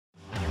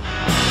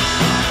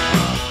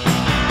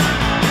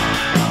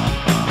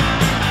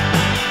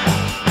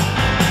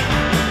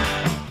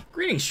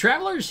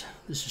travelers,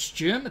 this is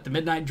Jim at the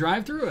Mid-Nite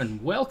Drive-Thru,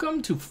 and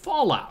welcome to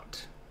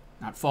Fallout.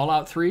 Not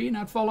Fallout 3,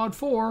 not Fallout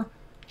 4,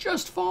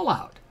 just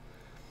Fallout.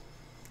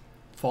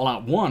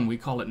 Fallout 1 we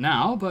call it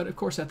now, but of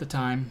course at the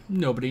time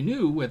nobody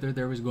knew whether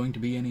there was going to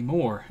be any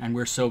more, and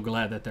we're so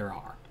glad that there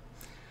are.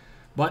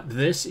 But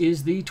this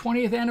is the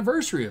 20th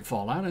anniversary of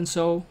Fallout, and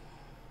so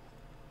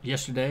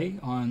yesterday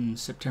on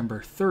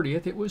September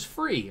 30th it was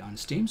free on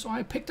Steam, so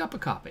I picked up a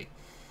copy.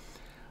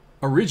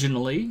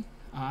 Originally,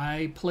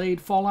 I played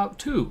Fallout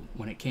 2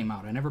 when it came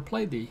out. I never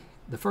played the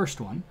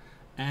first one,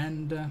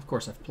 and of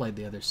course I've played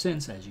the others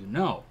since, as you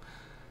know.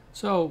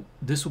 So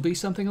this will be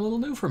something a little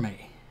new for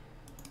me.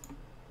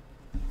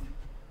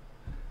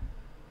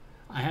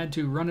 I had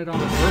to run it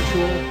on a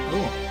virtual...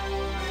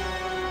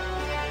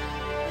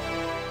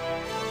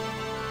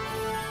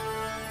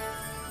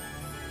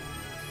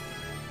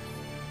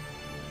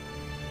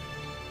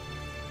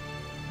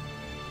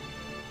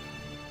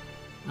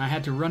 I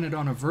had to run it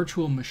on a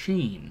virtual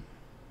machine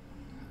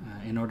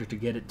in order to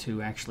get it to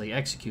actually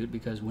execute,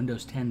 because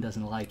Windows 10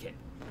 doesn't like it.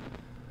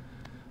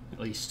 At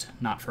least,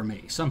 not for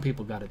me. Some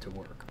people got it to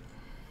work.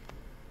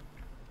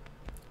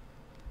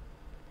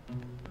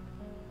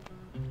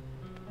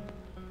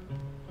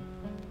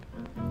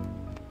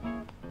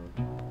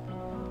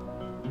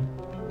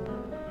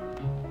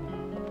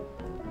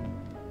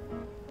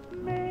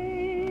 Maybe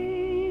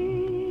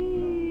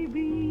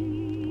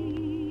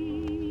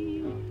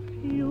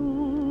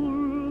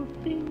you'll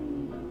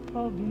think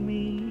of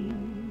me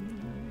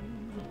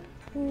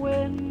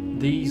when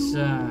These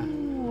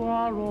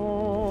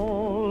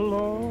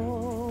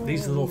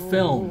little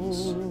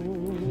films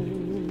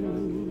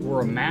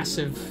were a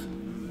massive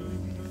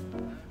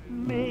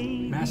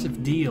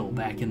deal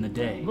back in the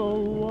day.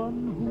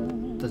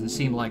 Doesn't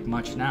seem like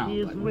much now,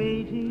 but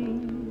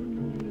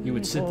you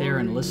would sit there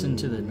and listen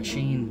to the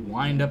machine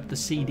wind up the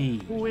CD,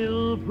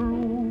 because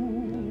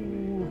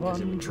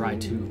it would try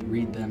to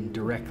read them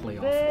directly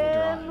off of the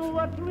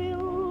drive.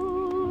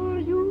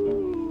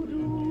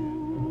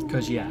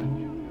 Because, yeah,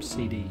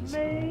 CDs.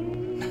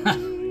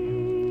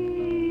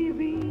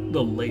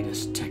 The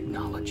latest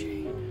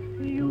technology.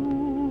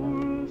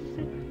 You'll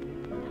sit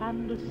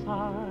and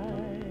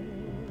sigh,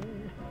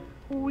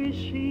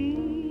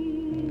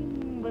 wishing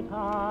that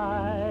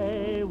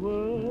I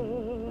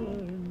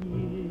were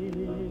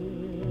near.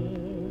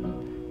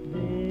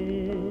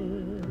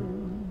 Then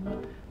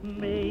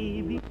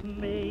maybe.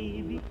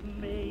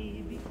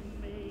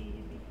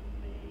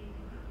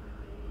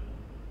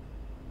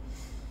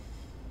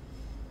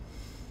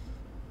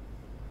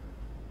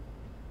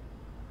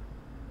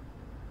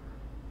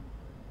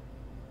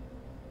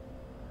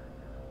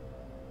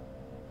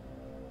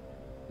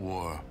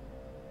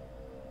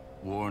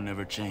 War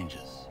never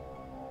changes.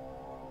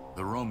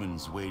 The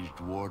Romans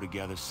waged war to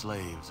gather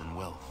slaves and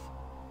wealth.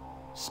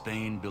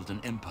 Spain built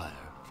an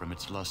empire from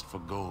its lust for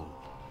gold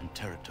and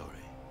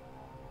territory.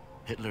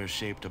 Hitler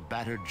shaped a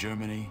battered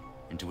Germany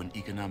into an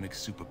economic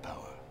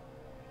superpower.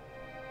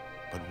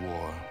 But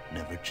war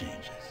never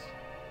changes.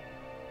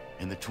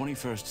 In the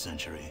 21st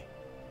century,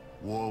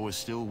 war was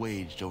still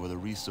waged over the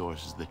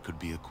resources that could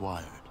be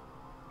acquired.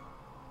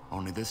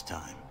 Only this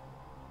time,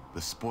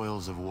 the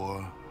spoils of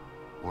war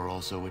were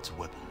also its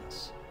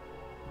weapons: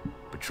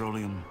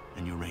 petroleum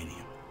and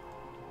uranium.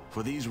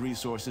 For these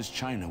resources,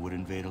 China would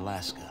invade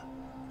Alaska,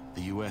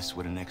 the US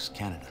would annex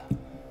Canada,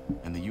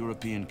 and the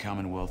European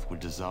Commonwealth would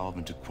dissolve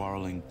into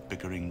quarreling,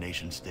 bickering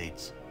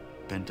nation-states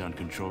bent on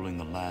controlling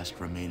the last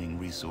remaining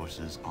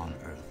resources on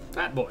Earth.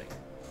 Fat boy.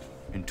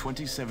 In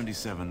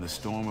 2077, the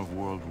storm of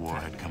World War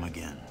had come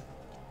again.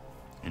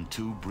 In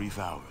 2 brief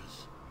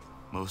hours,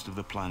 most of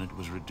the planet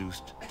was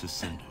reduced to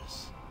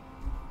cinders.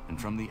 And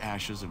from the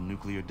ashes of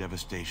nuclear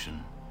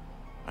devastation,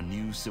 a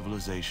new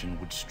civilization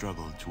would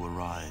struggle to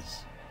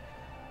arise.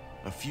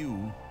 A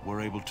few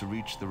were able to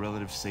reach the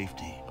relative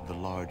safety of the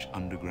large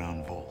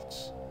underground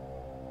vaults.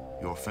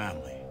 Your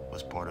family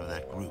was part of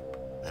that group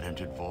that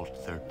entered Vault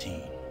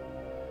 13.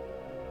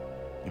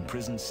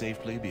 Imprisoned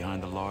safely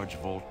behind the large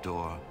vault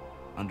door,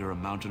 under a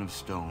mountain of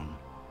stone,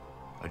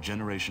 a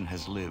generation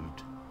has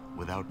lived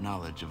without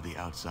knowledge of the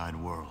outside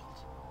world.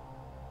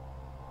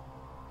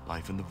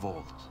 Life in the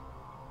vault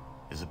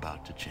is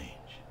about to change.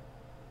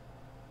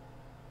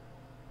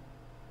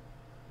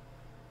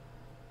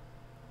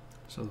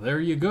 So there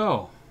you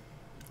go.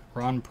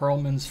 Ron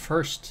Perlman's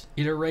first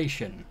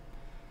iteration.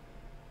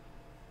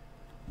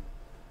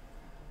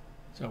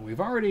 So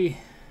we've already,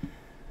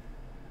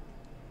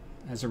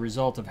 as a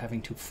result of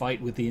having to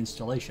fight with the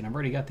installation, I've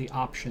already got the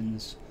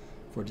options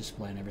for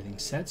display and everything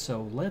set,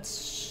 so let's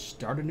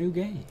start a new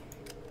game.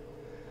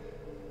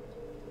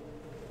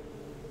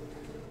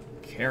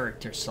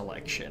 Character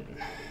selection.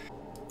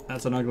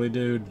 That's an ugly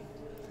dude.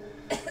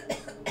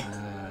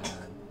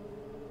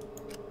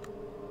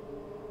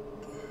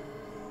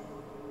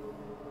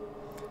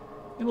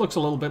 It looks a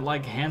little bit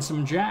like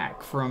Handsome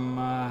Jack from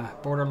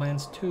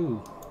Borderlands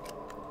 2.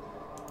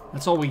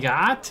 That's all we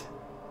got?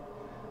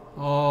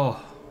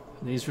 Oh,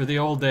 these were the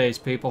old days,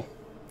 people.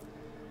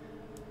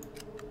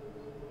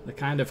 The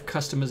kind of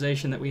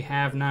customization that we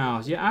have now.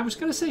 Yeah, I was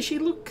going to say she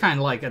looked kind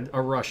of like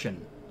a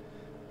Russian.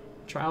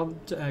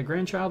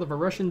 Grandchild of a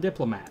Russian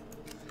diplomat.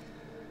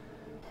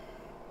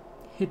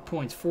 Hit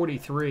points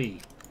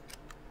 43.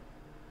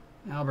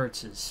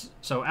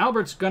 So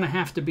Albert's going to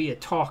have to be a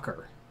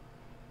talker.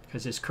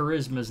 Because his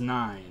charisma's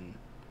 9.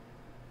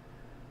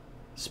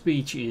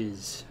 Speech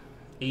is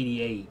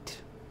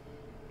 88.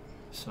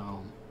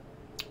 So...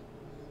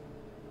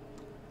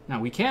 Now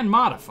we can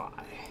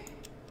modify.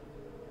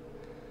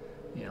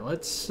 Yeah,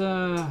 let's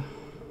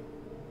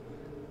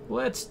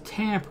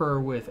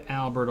tamper with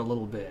Albert a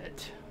little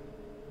bit.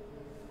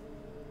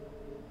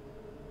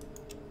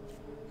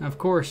 Now, of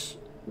course,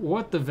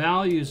 what the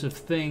values of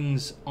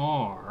things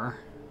are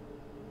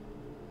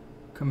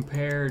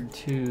compared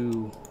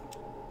to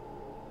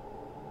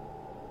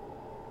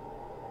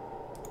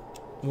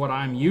what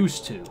I'm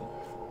used to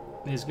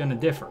is going to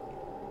differ.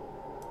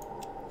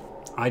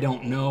 I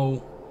don't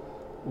know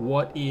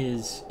what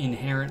is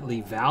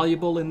inherently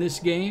valuable in this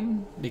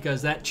game,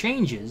 because that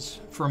changes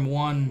from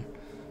one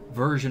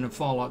version of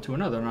Fallout to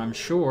another, and I'm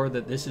sure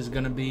that this is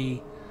going to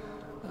be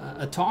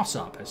a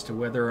toss-up as to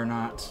whether or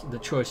not the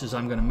choices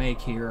I'm going to make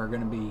here are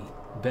going to be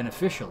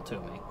beneficial to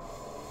me.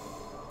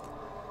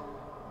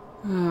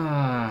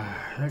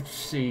 Let's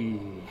see.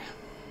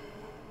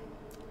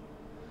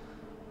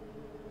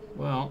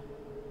 Well,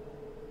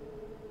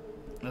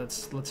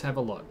 let's have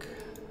a look.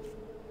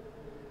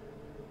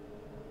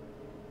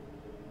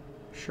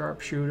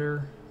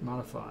 Sharpshooter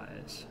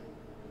modifies.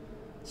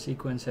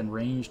 Sequence and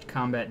ranged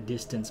combat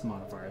distance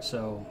modifier.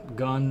 So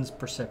guns,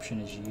 perception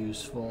is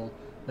useful.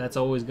 That's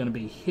always going to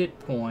be hit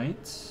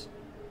points.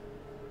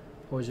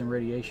 Poison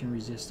radiation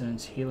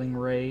resistance, healing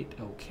rate,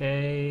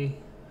 okay.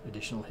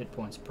 Additional hit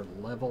points per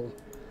level.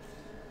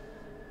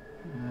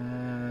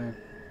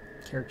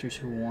 Characters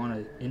who want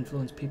to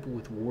influence people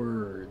with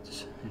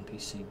words.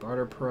 NPC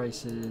barter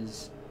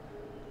prices.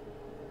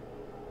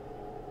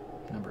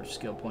 Number of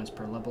skill points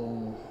per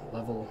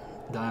level,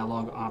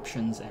 dialogue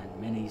options,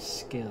 and many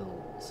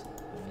skills.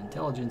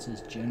 Intelligence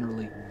is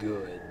generally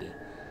good.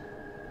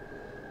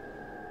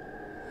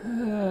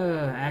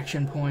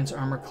 Action points,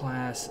 armor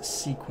class,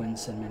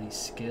 sequence, and many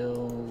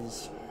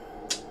skills.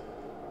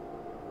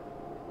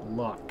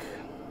 Luck.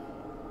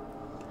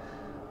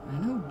 I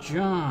know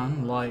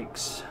John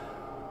likes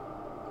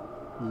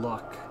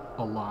luck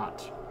a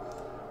lot,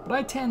 but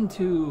I tend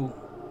to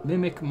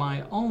mimic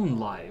my own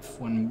life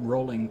when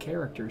rolling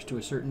characters to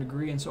a certain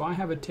degree, and so I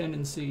have a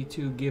tendency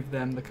to give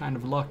them the kind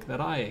of luck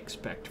that I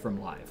expect from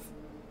life.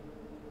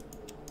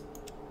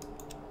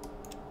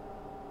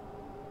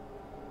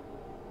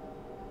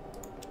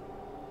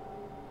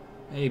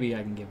 Maybe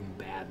I can give them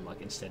bad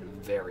luck instead of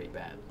very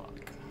bad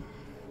luck.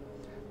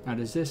 Now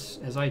does this,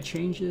 as I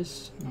change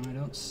this, no I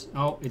don't,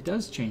 oh it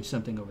does change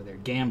something over there,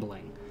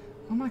 gambling.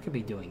 I'm not going to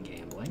be doing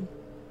gambling.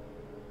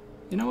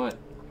 You know what?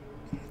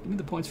 Give me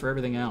the points for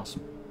everything else.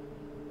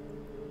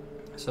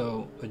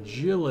 So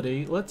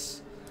agility,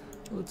 let's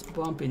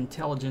bump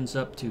intelligence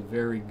up to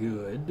very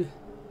good.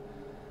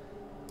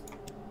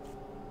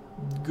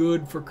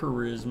 Good for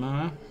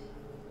charisma.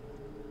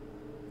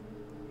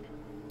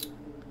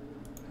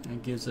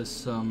 That gives us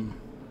some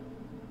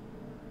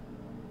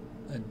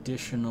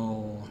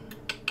additional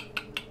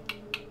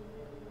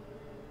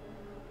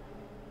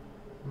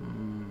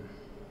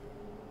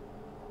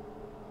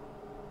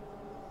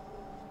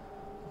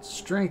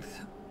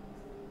strength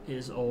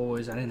is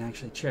always, I didn't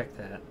actually check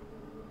that.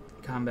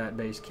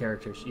 Combat-based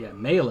characters, yeah,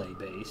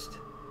 melee-based,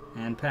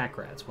 and pack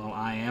rats. Well,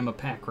 I am a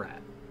pack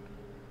rat.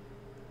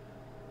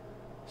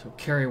 So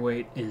carry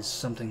weight is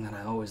something that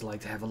I always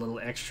like to have a little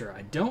extra.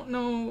 I don't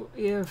know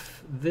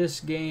if this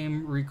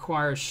game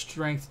requires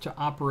strength to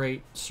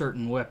operate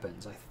certain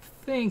weapons. I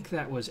think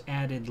that was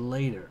added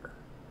later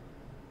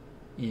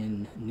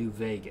in New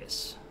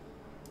Vegas,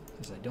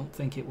 because I don't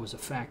think it was a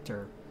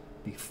factor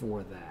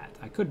before that.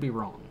 I could be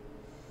wrong.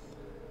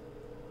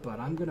 But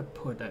I'm going to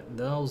put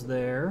those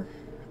there.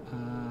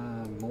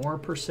 More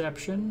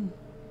perception.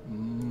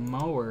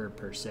 More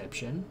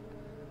perception.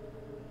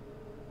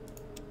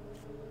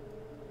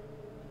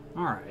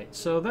 Alright,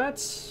 so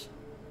that's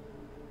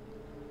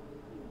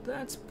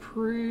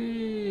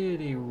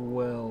pretty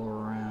well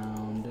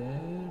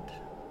rounded.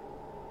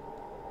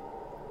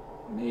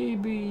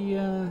 Maybe,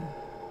 yeah,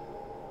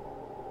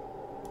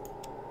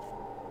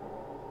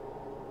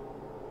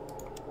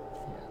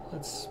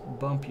 let's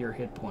bump your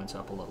hit points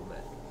up a little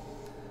bit.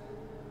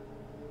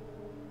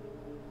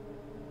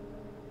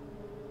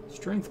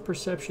 Strength,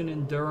 perception,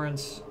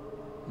 endurance,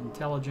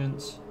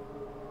 intelligence,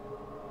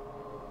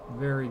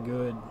 very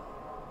good.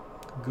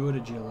 Good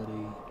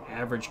agility,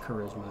 average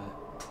charisma,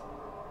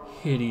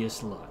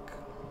 hideous luck.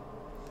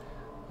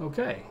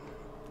 Okay,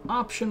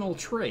 optional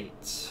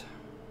traits.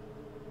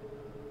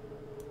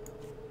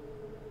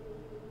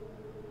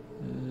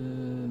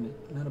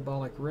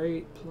 Metabolic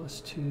rate,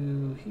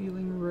 +2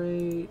 healing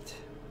rate.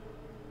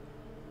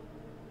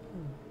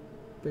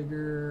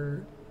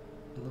 Bigger,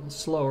 a little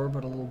slower,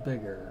 but a little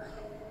bigger.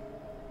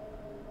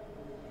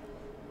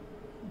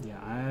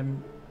 Yeah,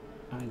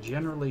 I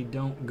generally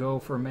don't go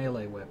for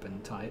melee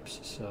weapon types,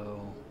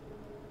 so...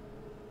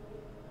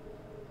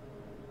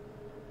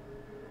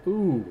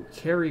 Ooh,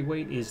 carry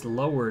weight is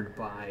lowered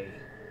by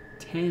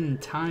 10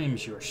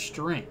 times your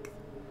strength.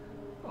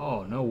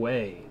 Oh, no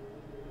way.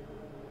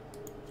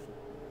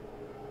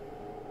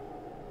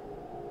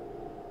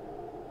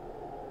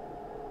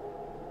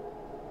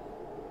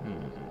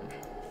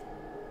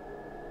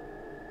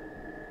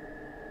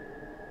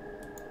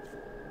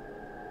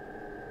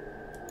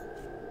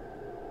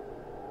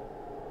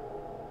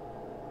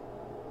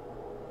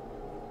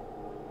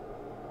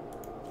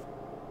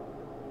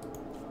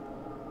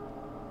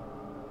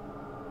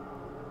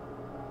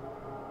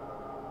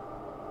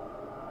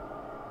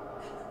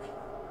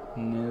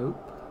 Nope.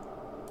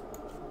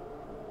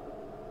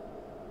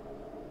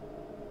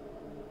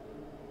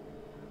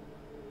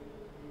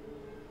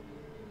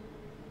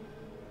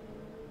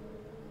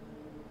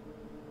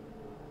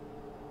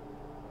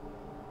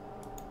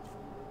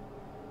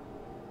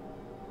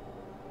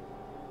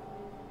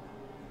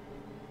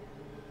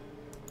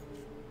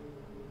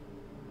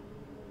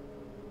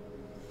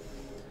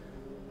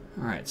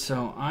 All right,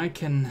 so I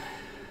can...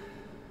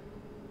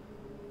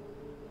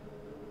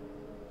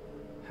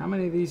 How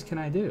many of these can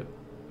I do?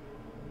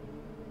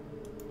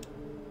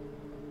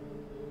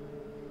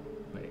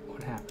 Wait,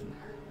 what happened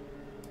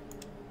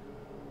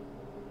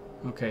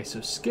there? Okay,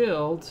 so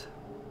skilled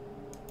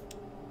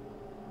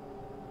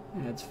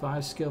adds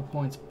 5 skill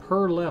points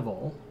per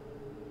level,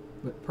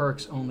 but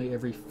perks only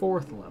every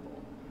 4th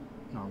level.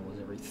 Normal is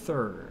every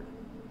 3rd.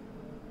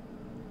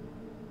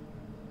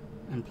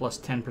 And plus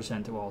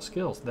 10% to all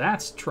skills.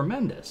 That's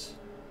tremendous.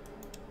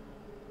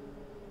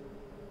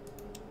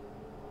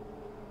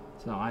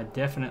 So I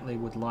definitely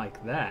would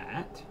like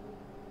that.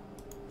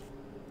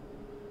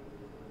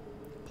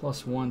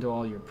 Plus 1 to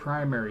all your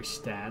primary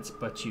stats,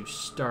 but you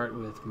start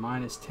with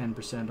minus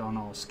 10% on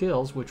all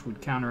skills, which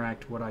would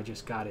counteract what I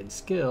just got in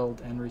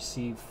skilled and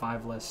receive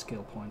 5 less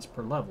skill points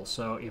per level.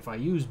 So if I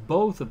use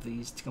both of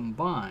these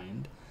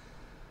combined,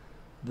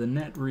 the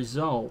net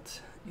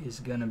result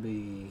is going to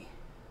be...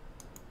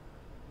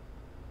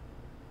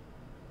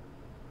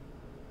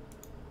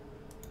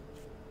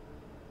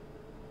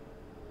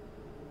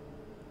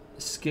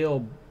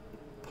 Skill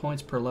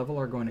points per level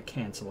are going to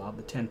cancel out.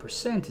 The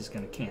 10% is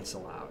going to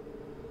cancel out.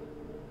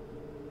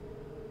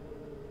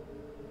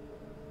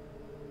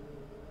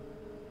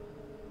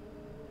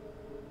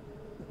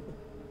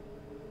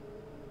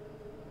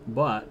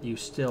 But you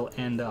still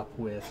end up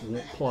with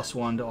plus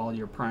 1 to all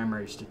your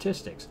primary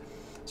statistics.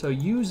 So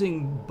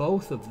using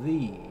both of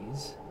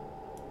these,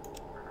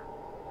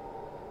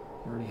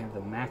 you already have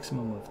the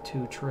maximum of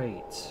 2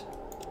 traits.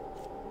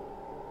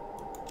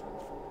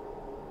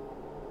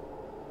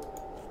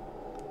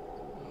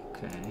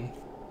 Okay.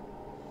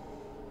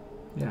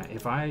 Yeah,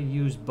 if I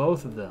use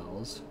both of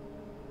those,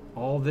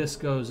 all this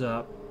goes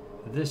up.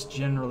 This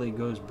generally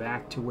goes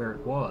back to where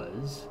it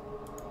was.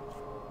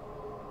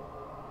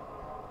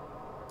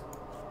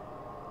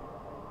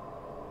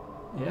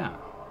 Yeah.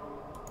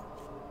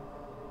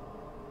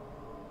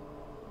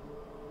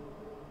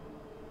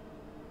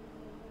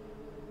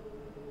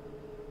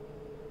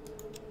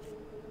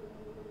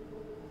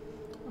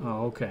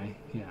 Oh, okay.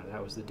 Yeah,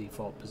 that was the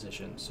default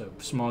position. So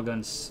small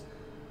guns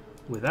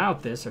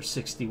without this are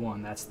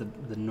 61. That's the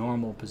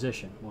normal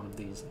position. One of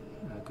these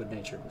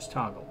good-natured was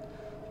toggled.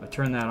 If I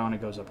turn that on,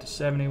 it goes up to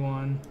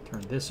 71.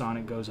 Turn this on,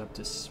 it goes up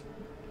to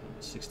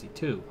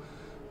 62.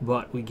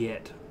 But we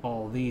get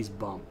all these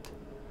bumped.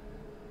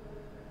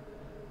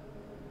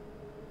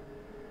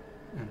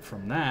 And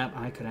from that,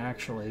 I could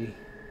actually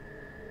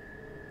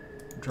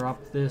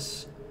drop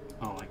this.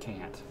 Oh, I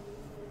can't,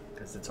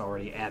 because it's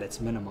already at its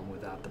minimum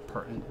without the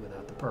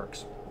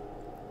perks.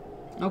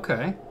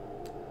 Okay.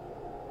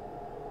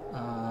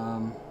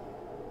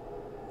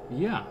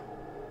 Yeah.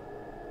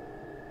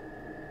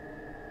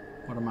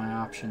 What are my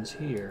options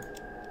here?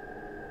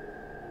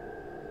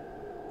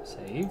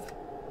 Save.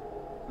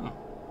 Oh.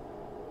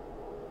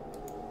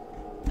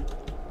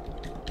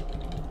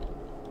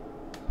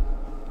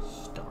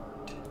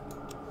 Start.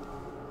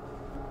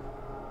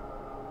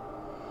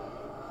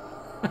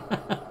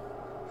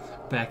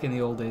 Back in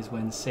the old days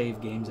when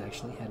save games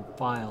actually had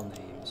file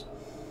names.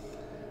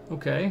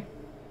 Okay.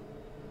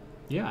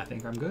 Yeah, I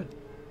think I'm good.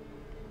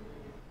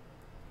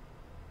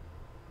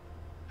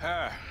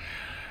 Ah,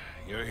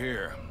 you're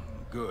here.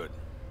 Good.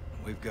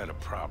 We've got a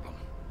problem.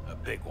 A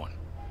big one.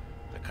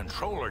 The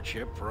controller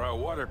chip for our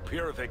water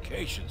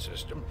purification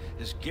system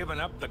has given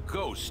up the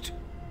ghost.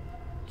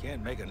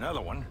 Can't make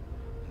another one,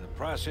 and the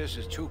process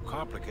is too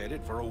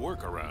complicated for a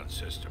workaround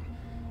system.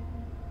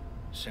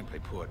 Simply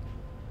put,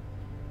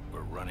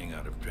 we're running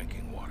out of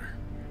drinking water.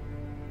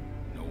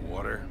 No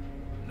water,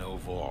 no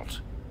vault.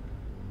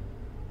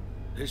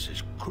 This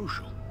is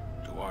crucial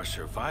to our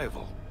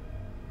survival.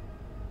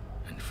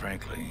 And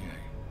frankly,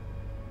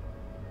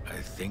 I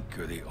think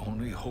you're the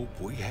only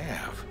hope we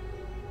have.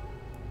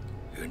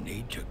 You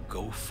need to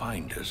go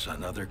find us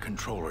another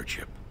controller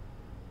chip.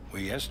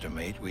 We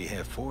estimate we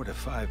have 4 to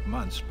 5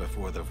 months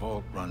before the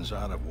vault runs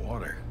out of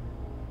water.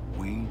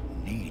 We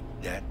need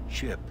that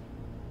chip.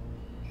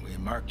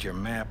 marked your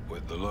map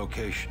with the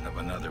location of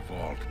another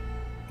vault.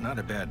 Not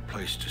a bad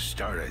place to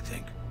start, I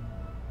think.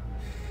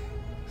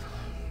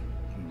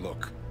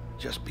 Look,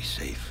 just be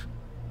safe.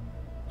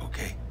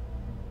 Okay?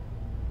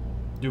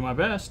 Do my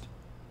best.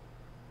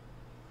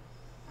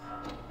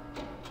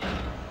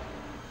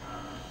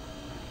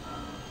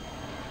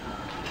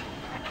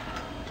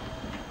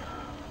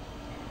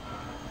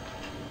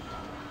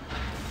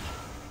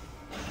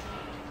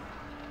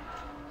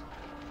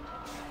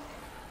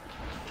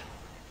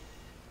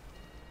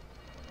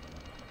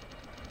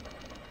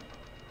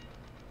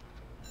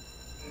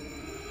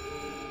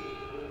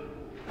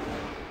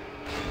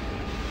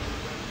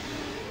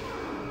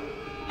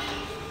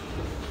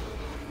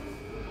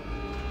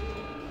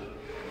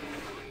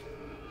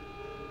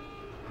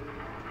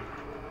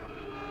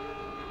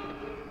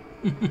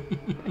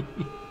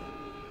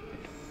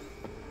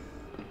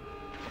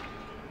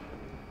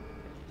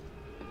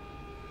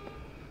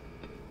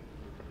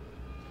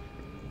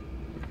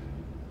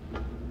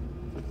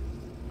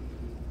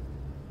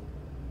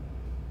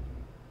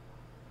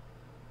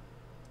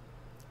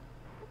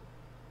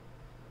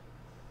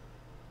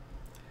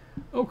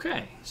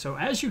 Okay, so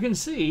as you can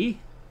see,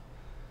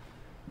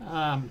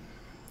 a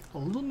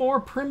little more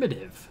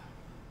primitive.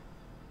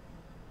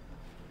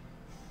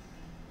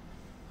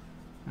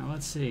 Now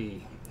let's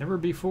see. Never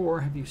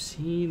before have you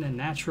seen a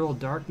natural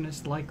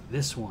darkness like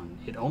this one.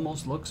 It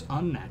almost looks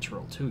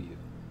unnatural to you.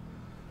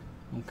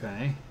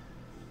 Okay.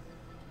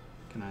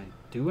 Can I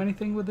do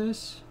anything with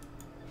this?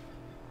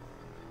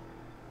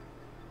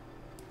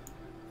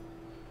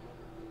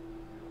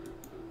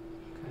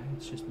 Okay,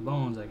 it's just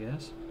bones, I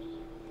guess.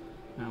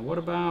 Now what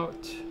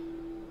about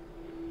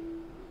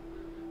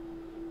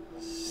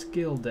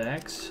skill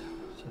decks?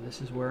 So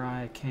this is where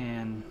I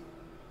can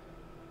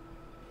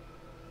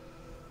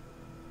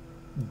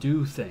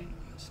do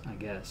things, I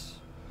guess.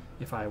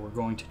 If I were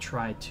going to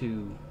try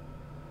to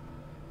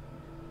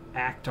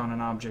act on an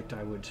object,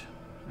 I would,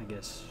 I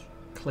guess,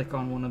 click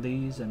on one of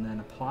these and then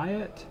apply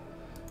it.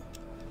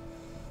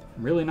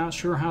 I'm really not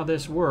sure how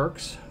this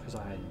works because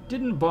I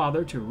didn't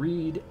bother to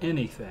read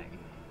anything.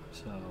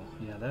 So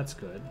yeah, that's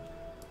good.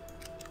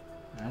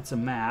 That's a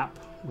map,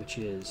 which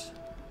is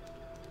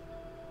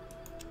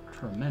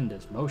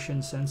tremendous.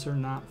 Motion sensor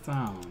not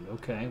found.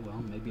 Okay,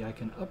 well, maybe I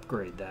can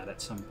upgrade that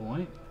at some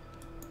point.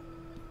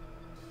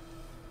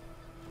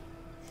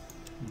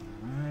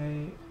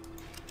 Alright.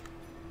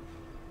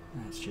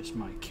 That's just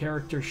my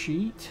character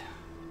sheet.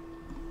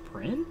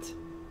 Print?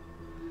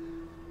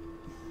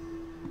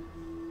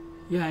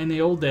 Yeah, in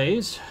the old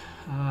days,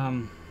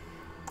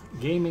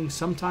 gaming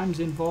sometimes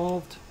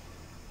involved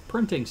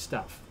printing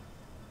stuff.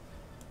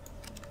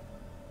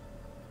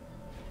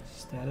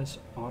 Status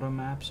auto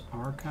maps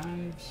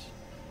archives.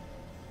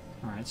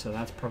 Alright, so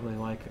that's probably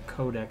like a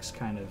codex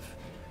kind of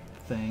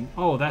thing.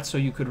 Oh, that's so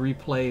you could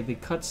replay the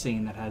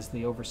cutscene that has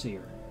the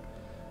Overseer.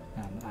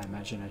 And I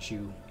imagine as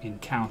you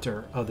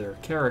encounter other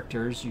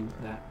characters,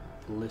 that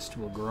list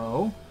will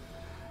grow.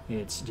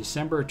 It's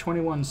December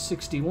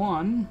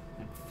 2161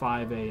 at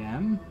 5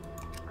 a.m.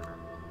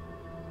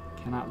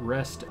 Cannot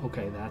rest.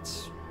 Okay,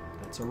 that's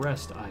a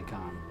rest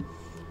icon.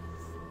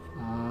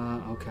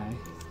 Okay.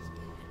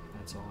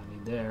 That's all I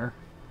need there.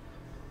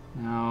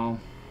 Now,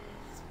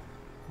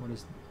 what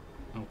is...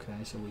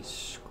 Okay, so we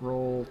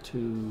scroll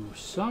to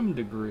some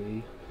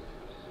degree.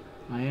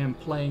 I am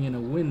playing in a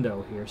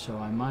window here, so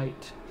I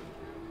might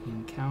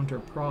encounter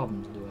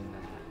problems doing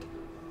that.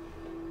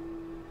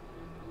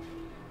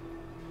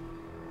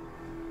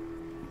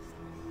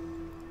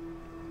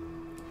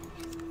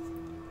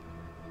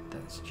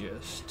 That's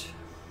just...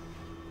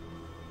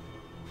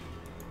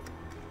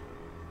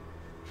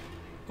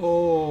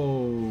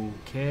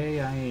 Okay,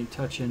 I ain't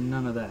touching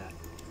none of that.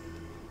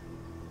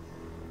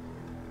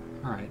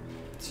 Alright,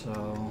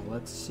 so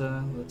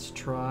let's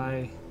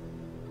try...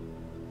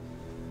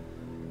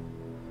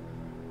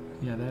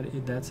 Yeah,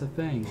 that's a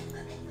thing.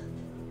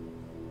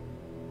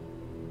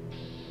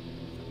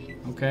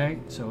 Okay,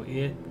 so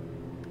it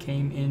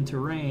came into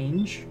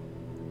range,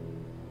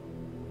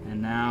 and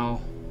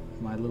now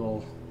my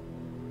little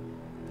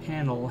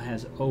panel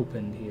has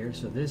opened here.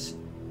 So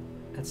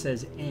that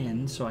says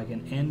end, so I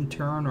can end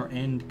turn or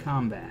end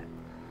combat.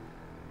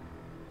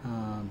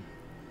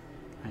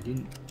 I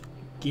didn't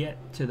get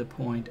to the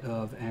point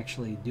of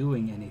actually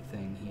doing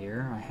anything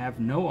here. I have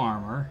no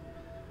armor.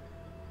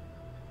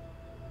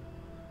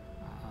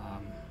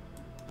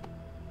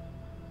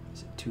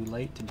 Is it too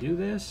late to do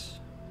this?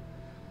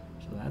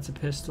 So that's a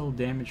pistol,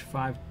 damage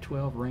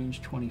 512,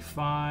 range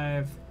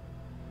 25.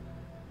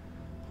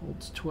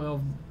 Holds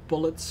 12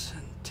 bullets,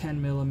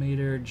 10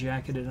 millimeter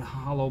jacketed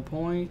hollow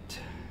point,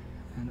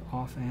 and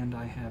offhand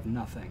I have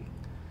nothing.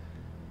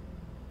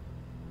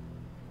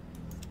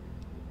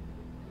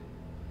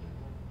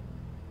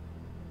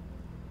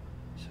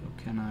 So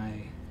can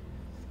I,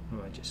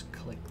 do I just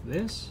click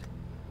this?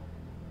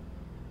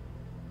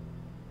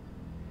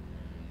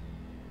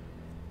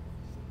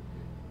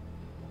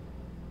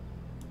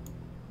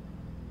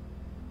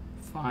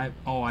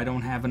 Oh, I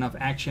don't have enough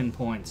action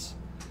points.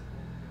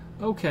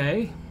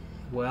 Okay,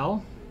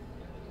 well,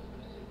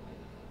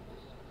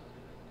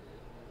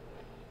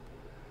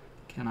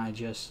 Can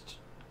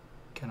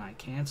I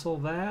cancel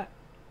that?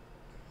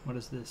 What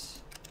is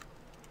this?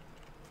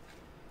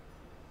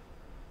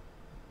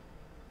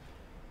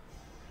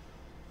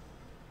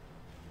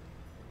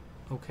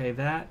 Okay,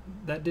 that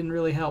didn't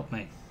really help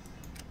me.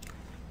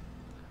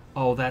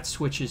 Oh, that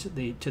switches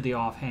to the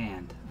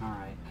offhand.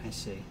 Alright, I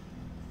see.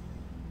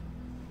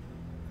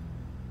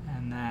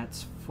 And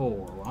that's 4.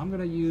 Well, I'm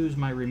going to use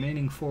my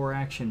remaining 4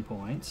 action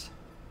points.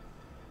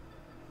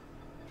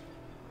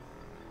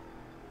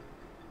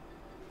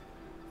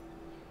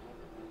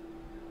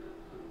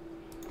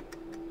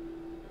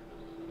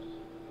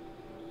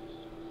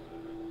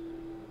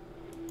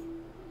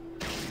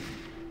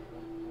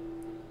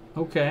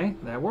 Okay,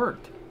 that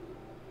worked.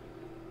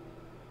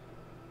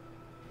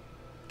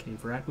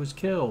 Cave rat was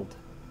killed.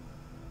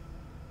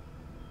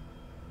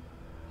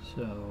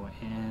 So,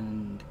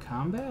 end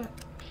combat.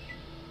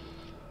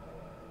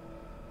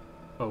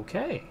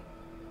 Okay.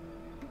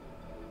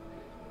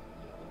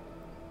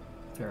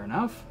 Fair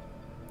enough.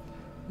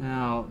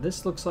 Now,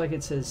 this looks like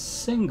it says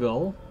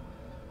single,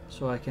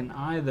 so I can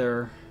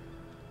either...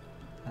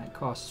 That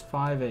costs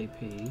 5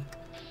 AP.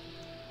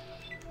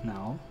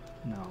 No,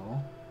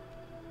 no.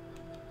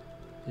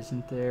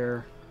 Isn't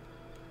there...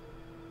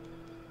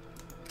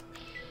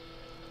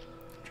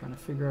 I'm trying to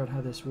figure out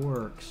how this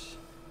works.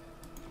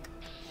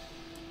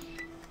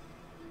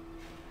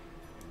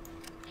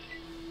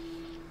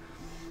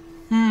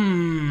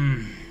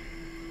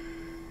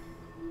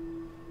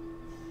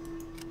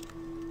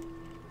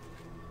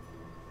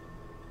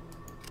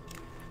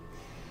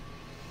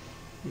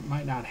 It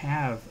might not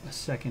have a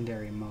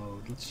secondary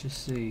mode. Let's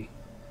just see.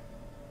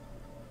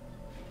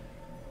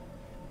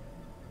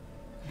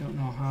 I don't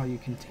know how you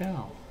can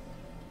tell.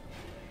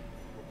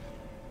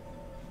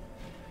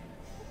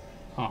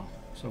 Oh,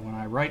 so when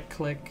I right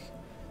click,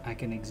 I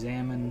can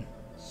examine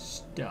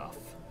stuff.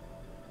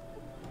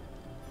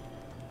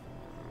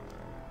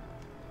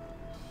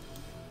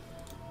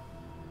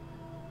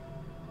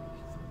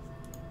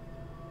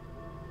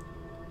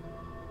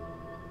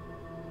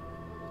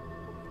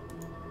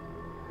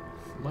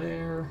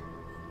 Flare.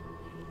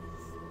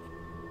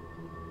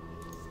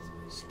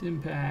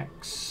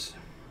 Stimpaks.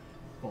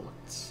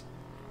 Bullets.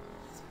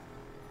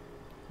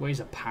 Weighs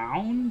a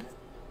pound?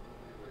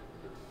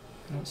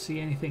 I don't see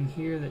anything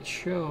here that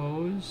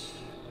shows.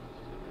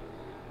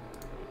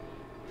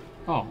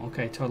 Oh,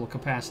 okay, total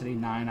capacity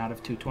 9 out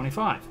of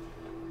 225.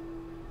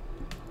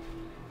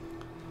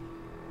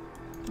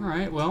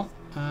 Alright, well,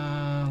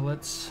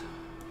 let's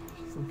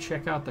go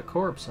check out the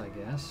corpse, I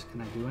guess. Can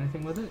I do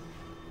anything with it?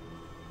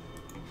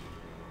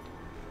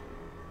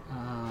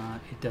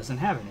 It doesn't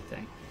have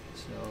anything,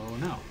 so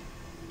no.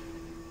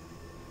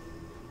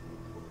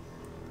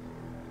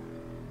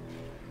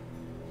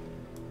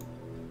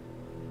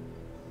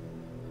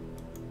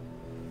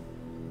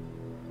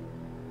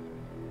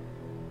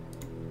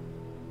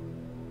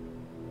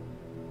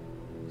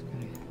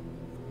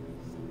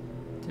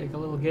 Take a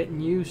little getting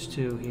used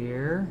to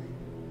here.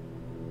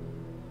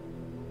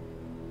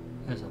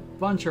 There's a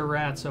bunch of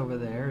rats over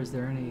there. Is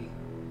there any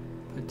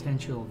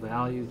potential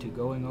value to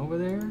going over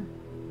there?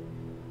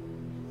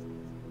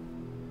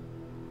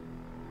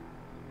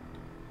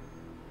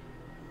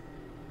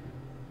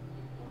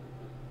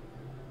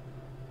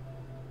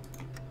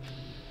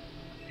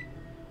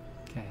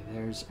 Okay,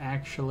 there's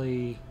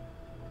actually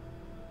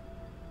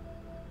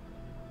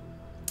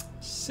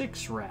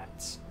 6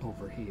 rats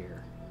over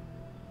here.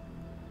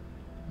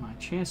 My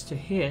chance to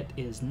hit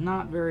is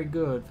not very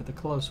good for the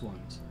close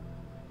ones.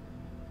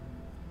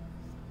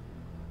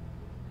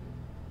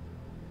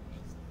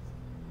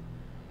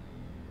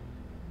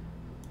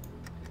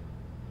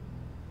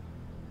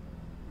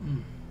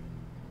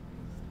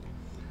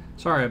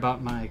 Sorry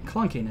about my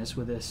clunkiness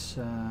with this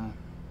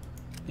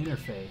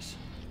interface.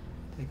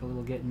 Take a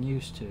little getting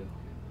used to.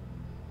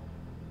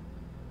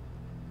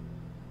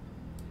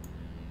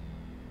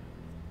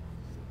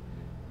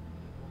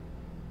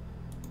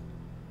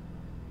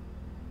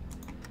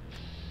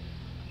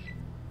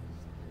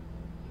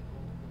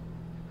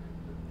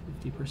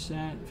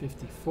 %,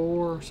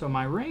 54. So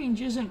my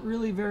range isn't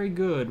really very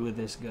good with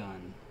this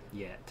gun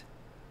yet.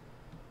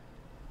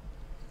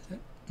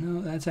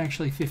 No, that's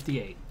actually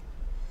 58.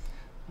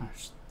 I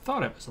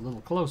thought it was a little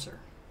closer.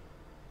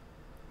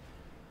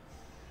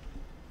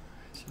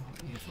 So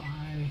if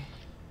I...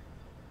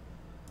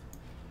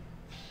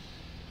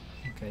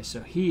 Okay,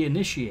 so he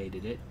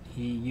initiated it.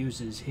 He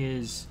uses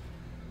his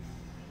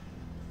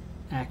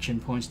action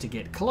points to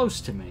get close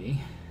to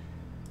me.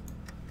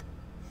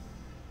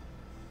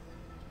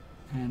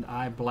 And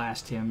I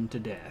blast him to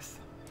death.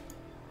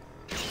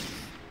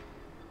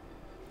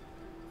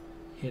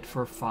 Hit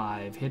for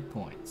 5 hit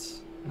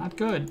points. Not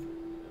good.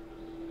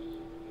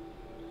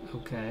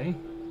 Okay,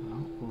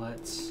 well,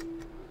 let's...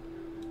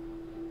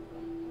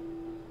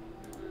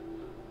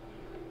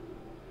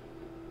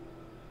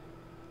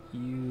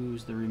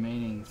 use the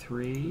remaining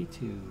 3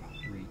 to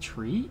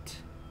retreat.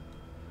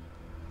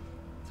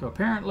 So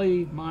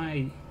apparently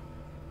my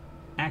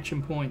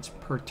action points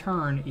per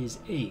turn is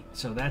 8,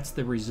 so that's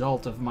the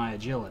result of my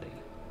agility.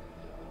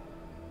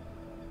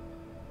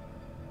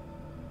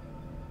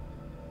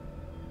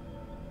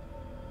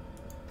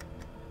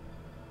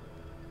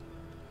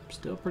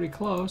 still pretty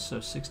close, so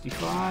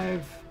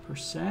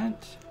 65%.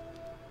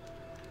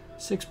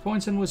 6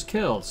 points and was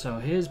killed, so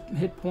his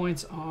hit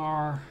points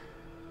are...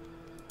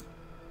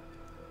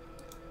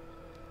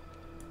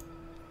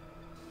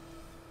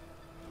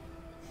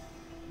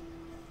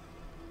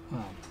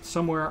 well,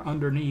 somewhere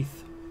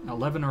underneath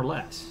 11 or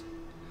less.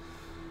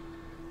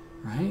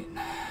 Right?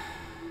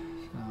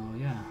 So,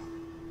 yeah.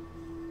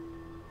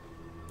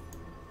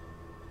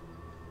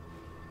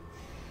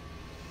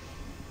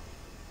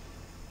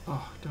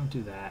 Oh, don't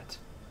do that.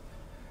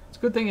 It's a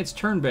good thing it's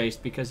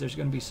turn-based because there's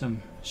going to be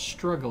some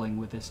struggling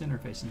with this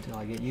interface until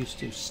I get used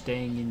to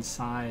staying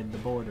inside the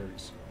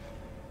borders.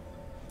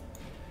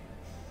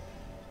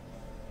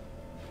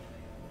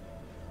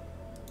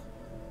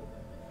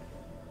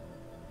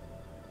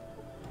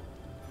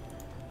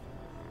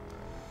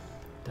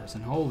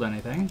 Doesn't hold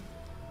anything.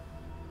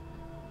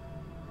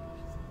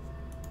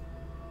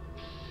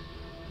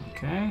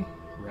 Okay,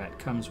 rat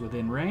comes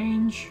within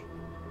range.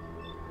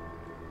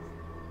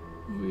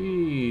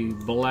 We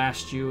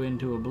blast you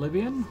into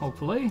oblivion,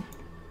 hopefully.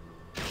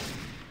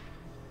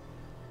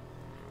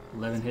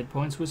 11 hit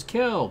points was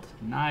killed.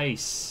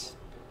 Nice.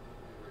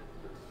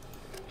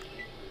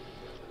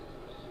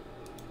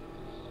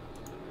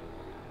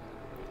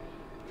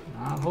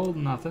 Not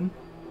holding nothing.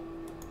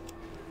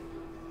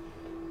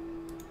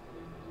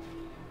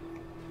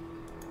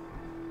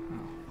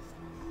 Oh.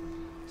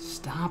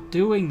 Stop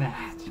doing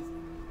that.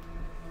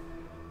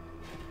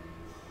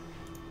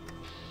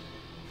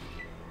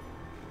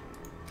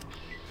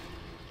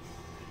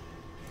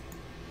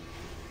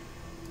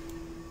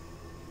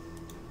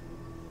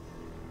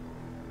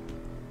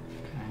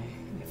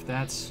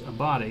 That's a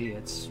body,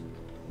 it's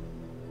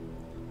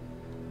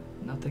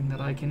nothing that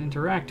I can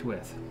interact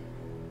with.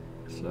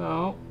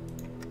 So,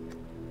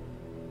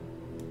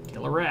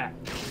 kill a rat.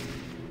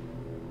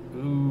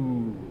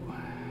 Ooh.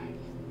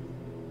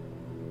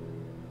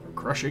 For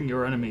crushing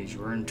your enemies,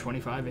 you earn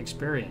 25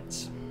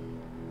 experience.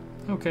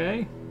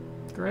 Okay,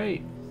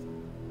 great.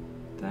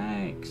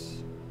 Thanks.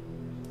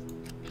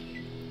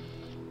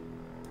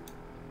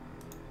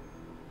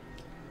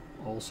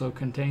 Also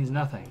contains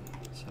nothing,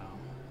 so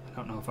I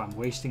don't know if I'm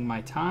wasting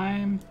my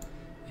time,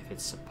 if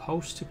it's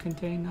supposed to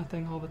contain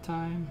nothing all the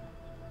time.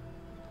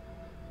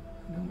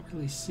 I don't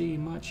really see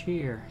much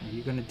here. Are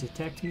you going to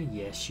detect me?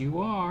 Yes, you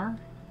are.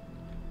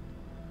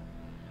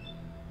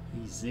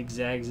 He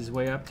zigzags his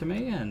way up to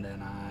me, and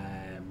then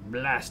I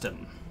blast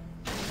him.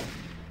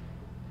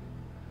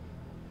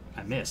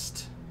 I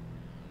missed.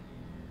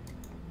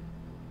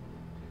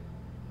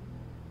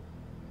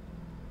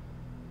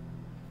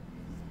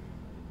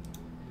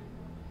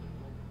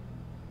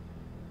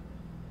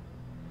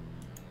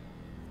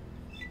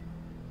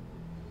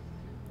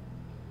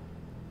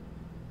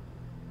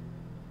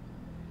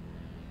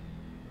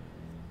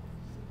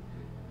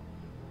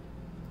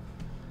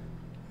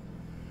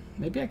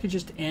 Maybe I could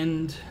just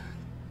end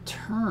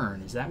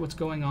turn. Is that what's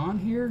going on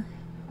here?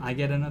 I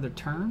get another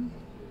turn?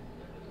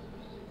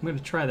 I'm going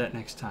to try that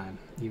next time,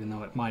 even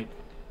though it might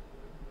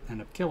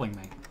end up killing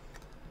me.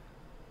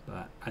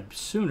 But I'd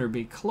sooner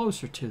be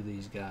closer to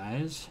these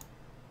guys.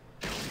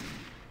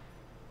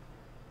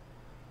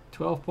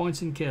 12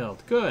 points and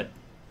killed. Good.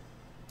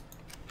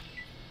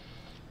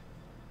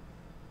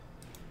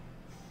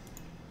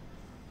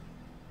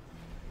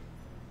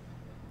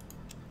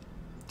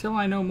 Till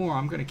I know more,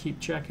 I'm going to keep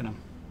checking them.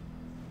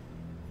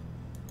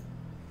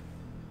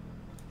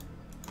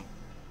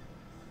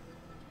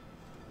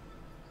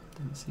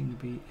 Doesn't seem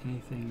to be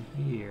anything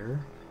here.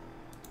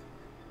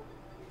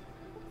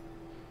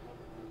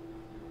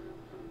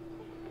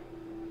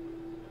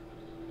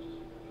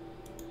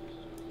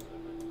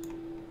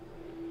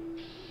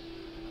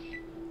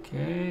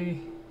 Okay.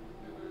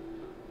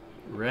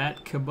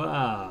 Rat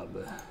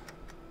kebab.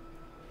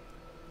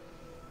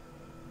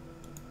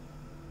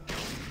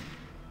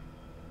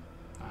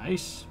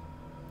 Nice.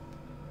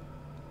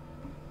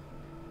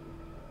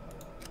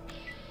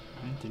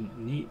 I didn't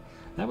need...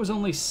 That was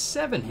only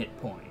 7 hit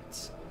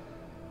points.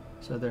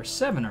 So they're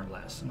 7 or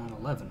less, not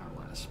 11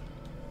 or less.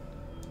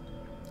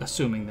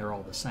 Assuming they're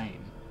all the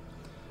same.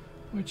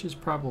 Which is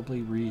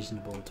probably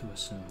reasonable to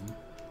assume.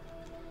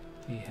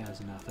 He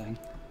has nothing.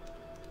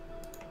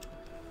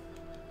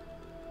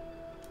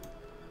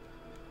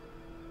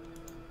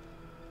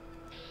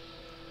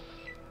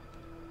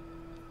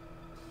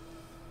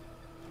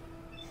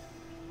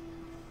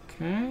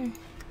 Okay.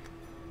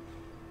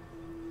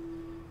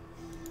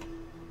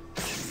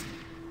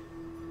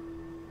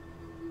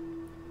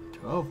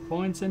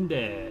 Points and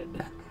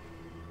dead.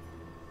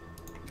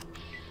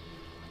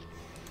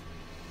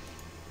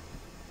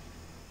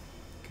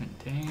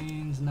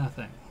 Contains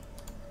nothing.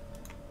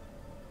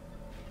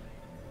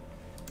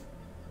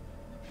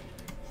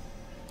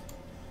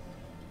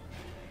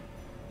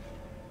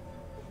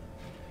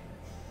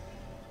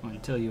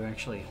 Until you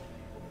actually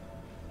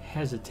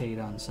hesitate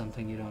on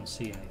something, you don't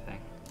see anything.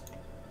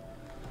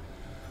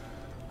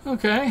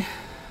 Okay.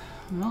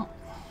 Well,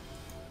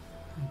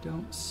 I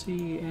don't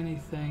see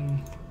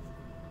anything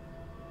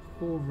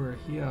over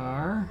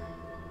here.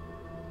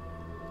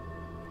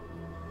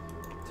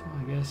 So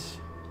I guess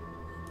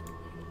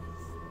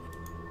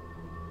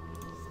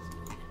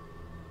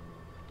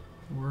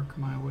work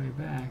my way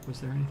back. Was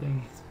there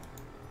anything?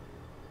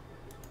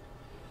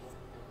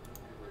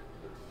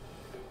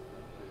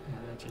 Yeah,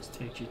 that just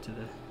takes you to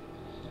the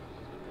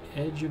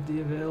edge of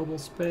the available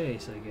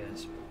space, I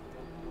guess.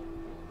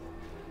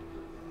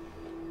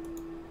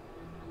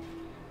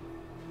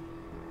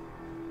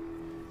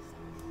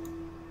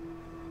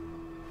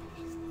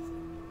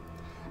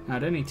 Now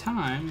at any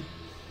time,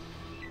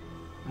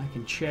 I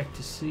can check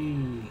to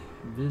see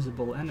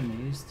visible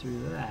enemies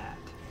through that.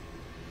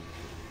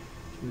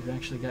 We've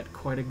actually got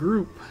quite a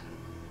group.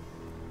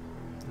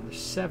 And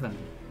there's 7.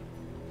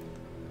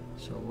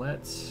 So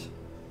let's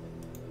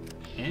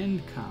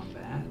end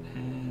combat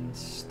and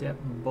step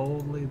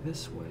boldly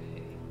this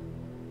way.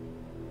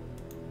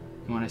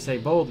 And when I say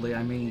boldly,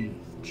 I mean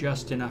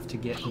just enough to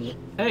get...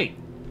 Hey!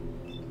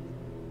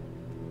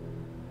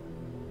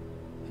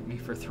 Hit me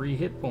for 3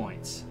 hit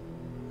points.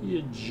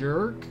 You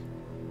jerk.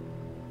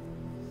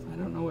 I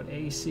don't know what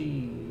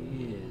AC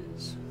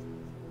is.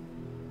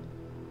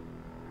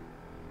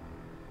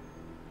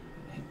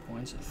 Hit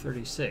points at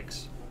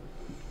 36.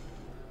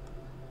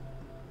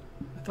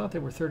 I thought they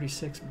were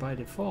 36 by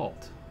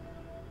default.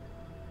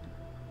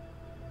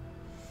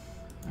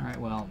 Alright,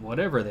 well,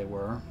 whatever they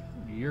were,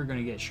 you're going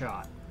to get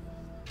shot.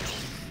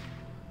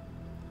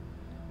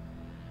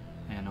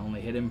 And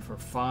only hit him for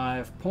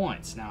 5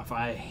 points. Now, if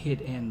I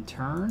hit end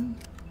turn...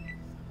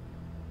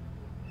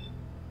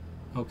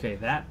 Okay,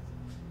 that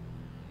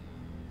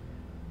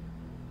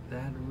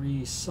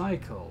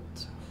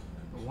recycled.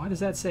 Why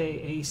does that say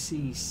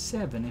AC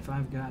 7 if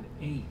I've got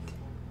 8?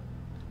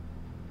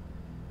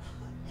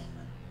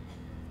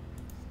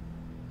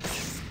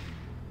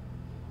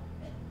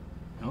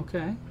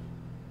 Okay.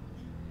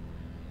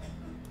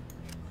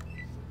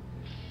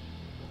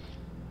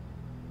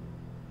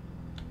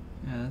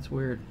 Yeah, that's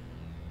weird.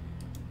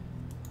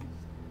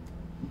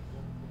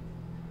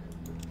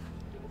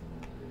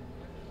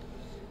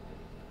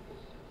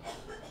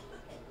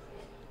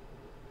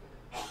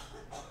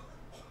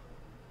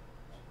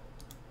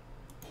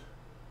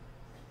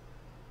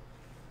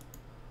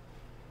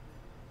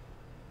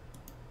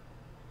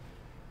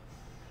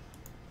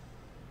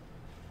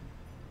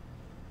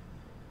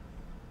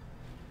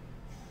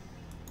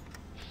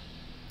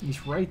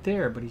 He's right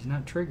there, but he's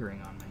not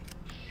triggering on me.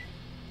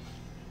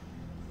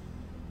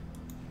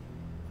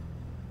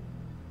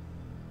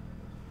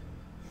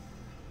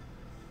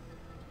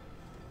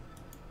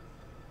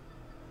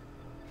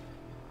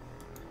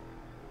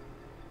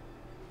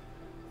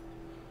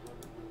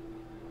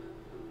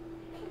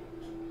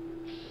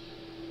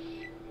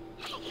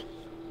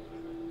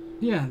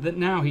 Yeah, that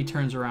now he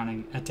turns around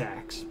and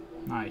attacks.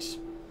 Nice.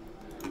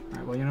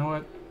 Alright, well, you know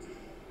what?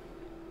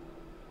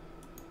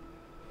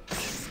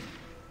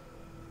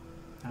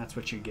 That's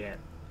what you get.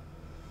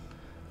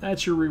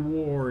 That's your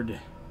reward,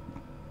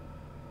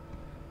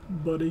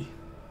 buddy.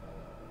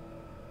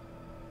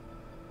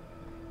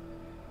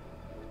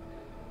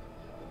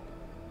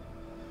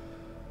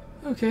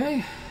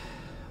 Okay.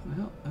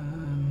 Well,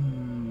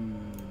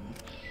 end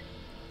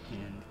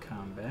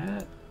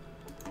combat.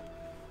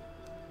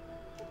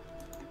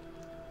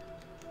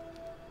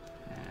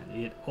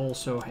 And it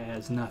also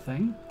has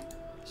nothing.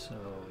 So,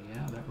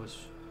 yeah, that was...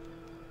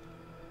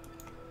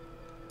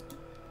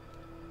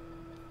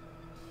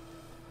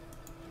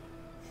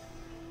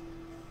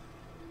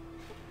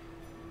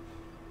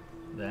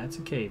 That's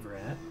a cave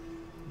rat.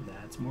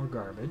 That's more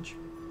garbage.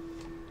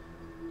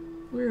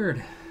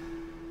 Weird.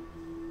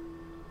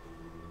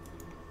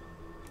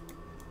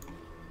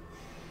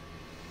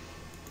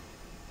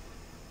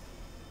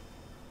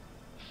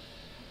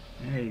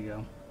 There you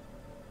go.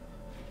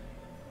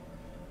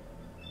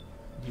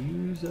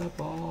 Use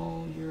up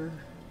all your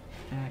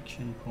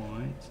action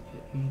points.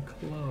 Getting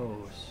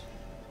close.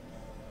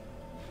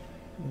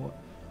 What?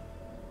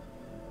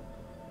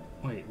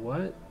 Wait,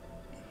 what?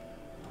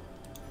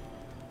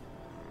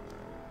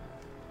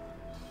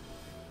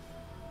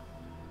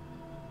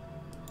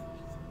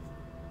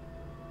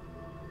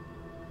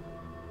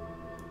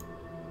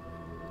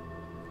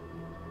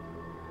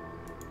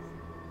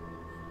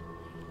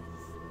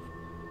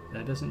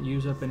 That doesn't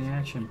use up any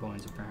action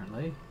points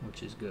apparently,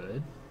 which is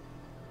good.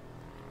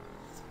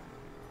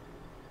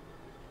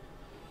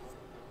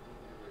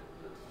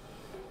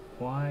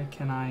 Why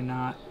can I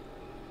not...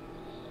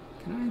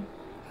 Can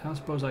I don't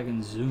suppose I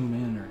can zoom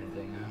in or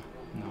anything, huh?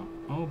 No.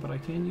 Oh, but I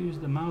can use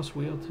the mouse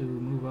wheel to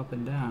move up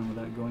and down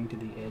without going to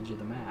the edge of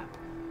the map.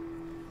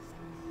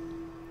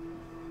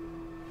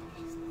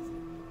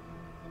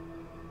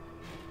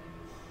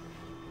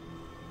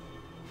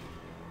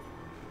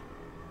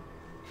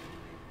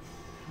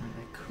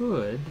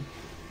 Could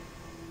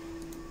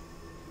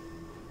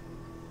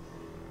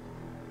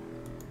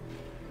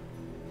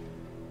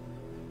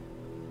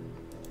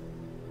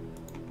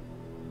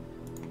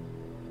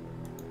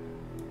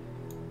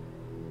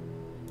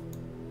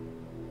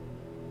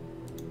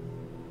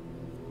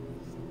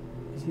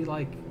is he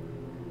like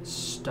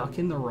stuck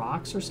in the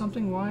rocks or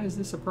something? Why is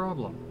this a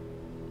problem?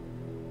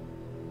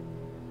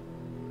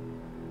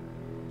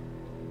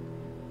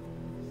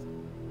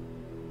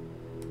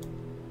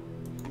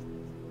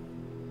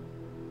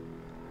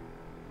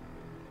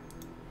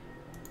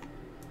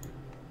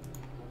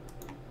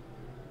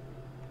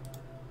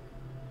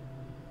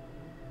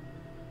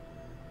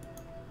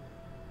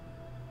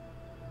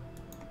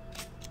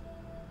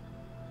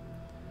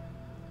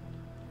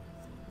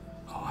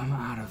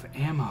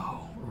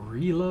 ammo.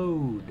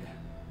 Reload.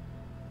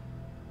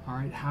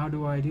 Alright, how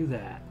do I do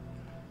that?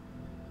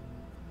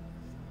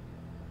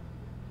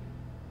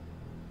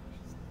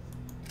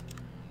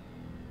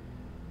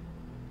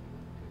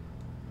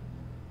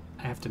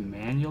 I have to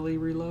manually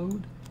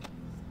reload?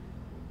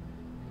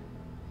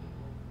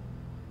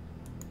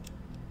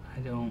 I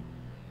don't...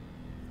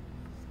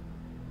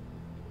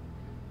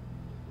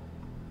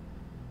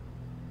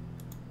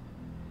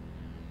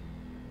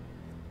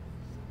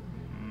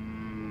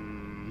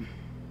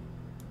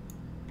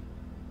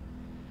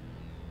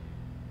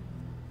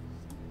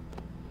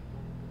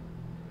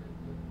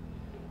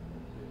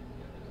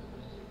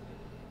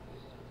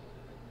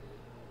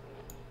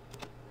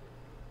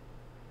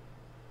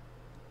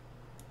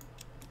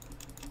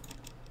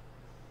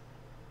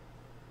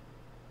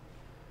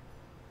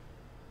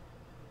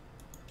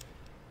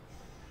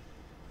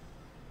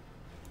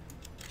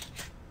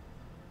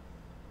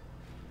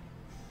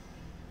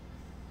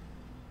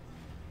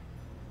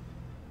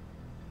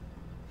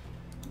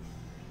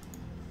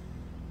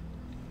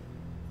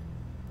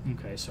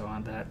 Okay, so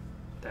on that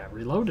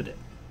reloaded it.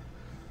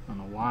 I don't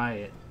know why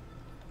it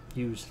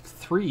used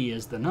 3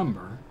 as the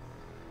number.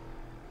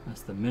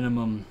 That's the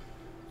minimum.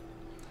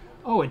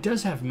 Oh, it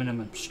does have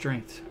minimum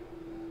strength.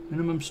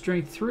 Minimum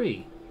strength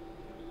 3.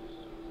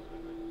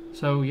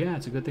 So yeah,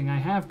 it's a good thing I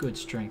have good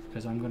strength,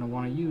 because I'm going to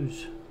want to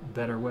use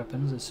better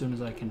weapons as soon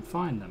as I can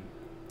find them.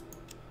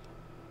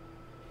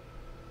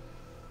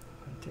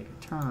 I'm going to take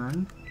a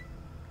turn.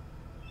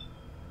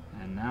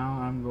 And now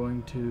I'm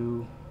going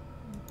to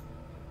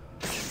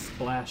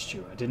blast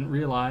you. I didn't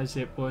realize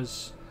it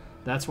was...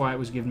 That's why it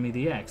was giving me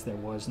the X. There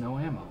was no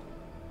ammo.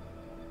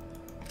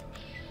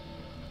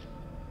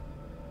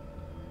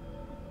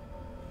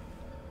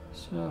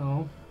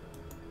 So...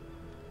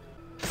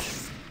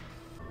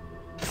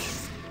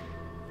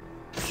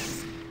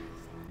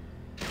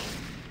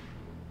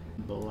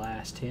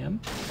 blast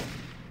him.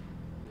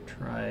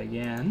 Try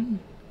again.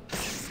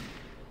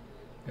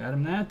 Got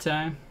him that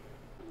time.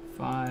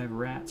 5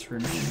 rats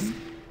remain.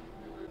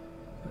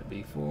 But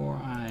before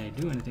I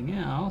do anything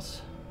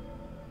else,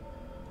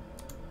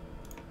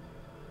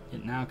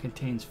 it now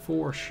contains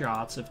 4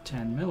 shots of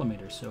 10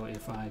 millimeters. So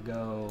if I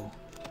go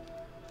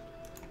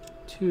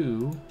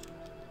 2,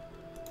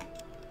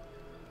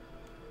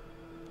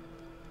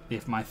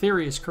 if my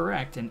theory is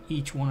correct and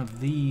each one of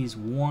these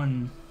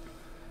 1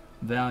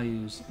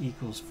 values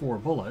equals 4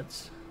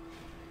 bullets,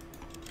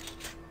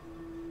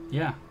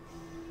 yeah,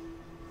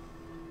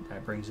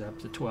 that brings up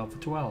to 12 to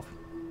 12.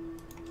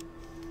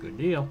 Good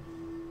deal.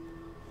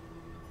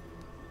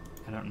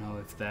 I don't know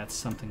if that's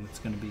something that's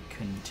going to be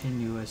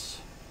continuous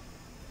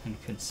and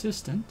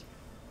consistent.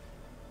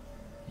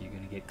 You're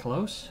going to get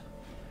close.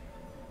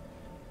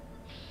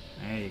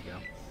 There you go.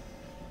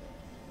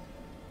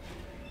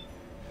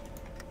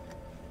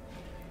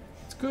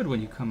 It's good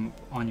when you come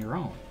on your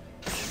own.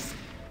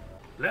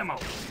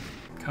 Lemo!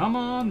 Come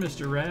on,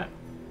 Mr. Rat.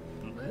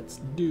 Let's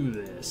do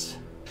this.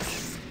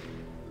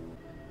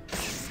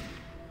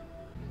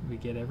 Did we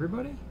get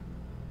everybody?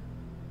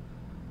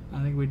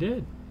 I think we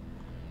did.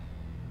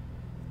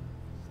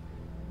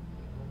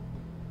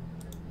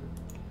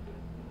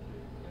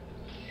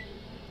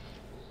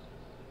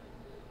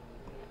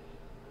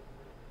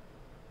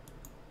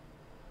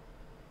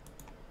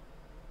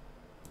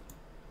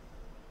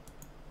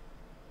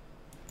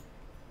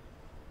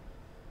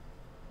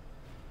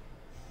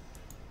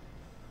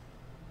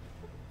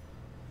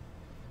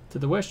 To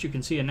the west, you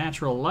can see a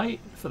natural light.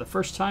 For the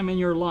first time in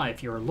your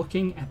life, you're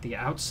looking at the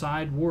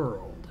outside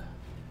world.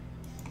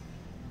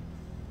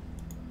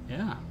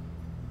 Yeah.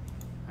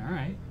 All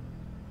right.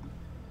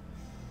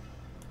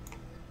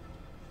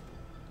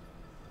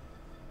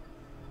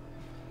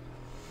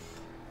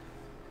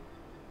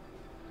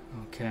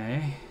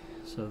 Okay.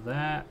 So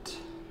that...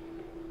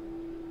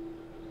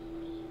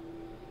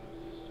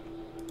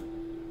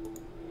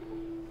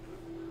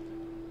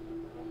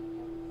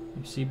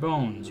 You see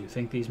bones. You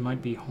think these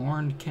might be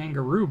horned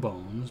kangaroo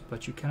bones,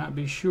 but you cannot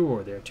be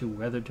sure. They're too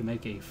weathered to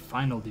make a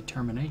final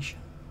determination.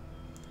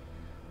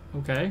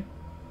 Okay.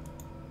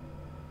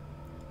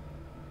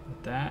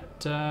 But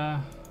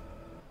that,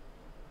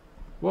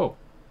 whoa.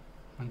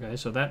 Okay,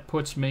 so that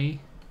puts me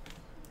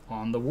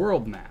on the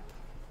world map,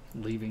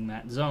 leaving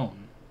that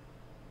zone.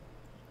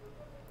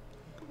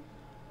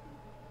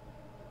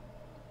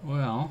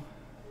 Well,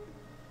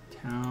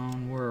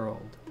 town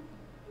world.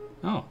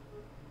 Oh.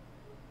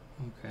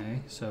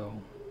 Okay, so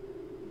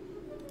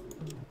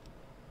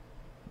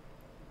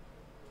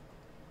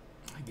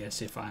I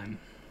guess if I'm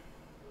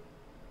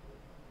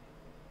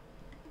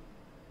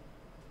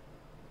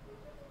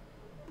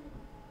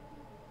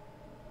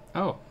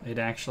oh, it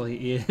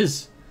actually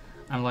is.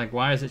 I'm like,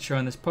 why is it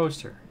showing this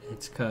poster?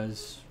 It's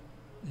because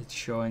it's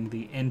showing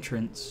the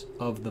entrance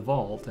of the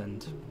vault,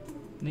 and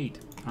neat.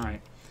 All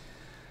right.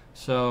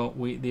 So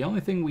the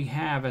only thing we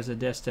have as a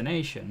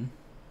destination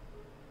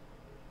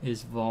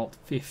is Vault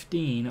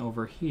 15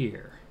 over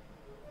here.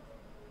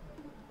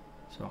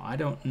 So I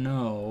don't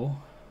know.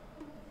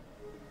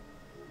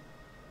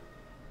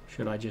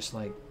 Should I just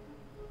like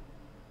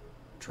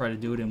try to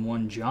do it in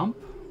one jump,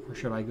 or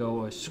should I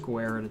go a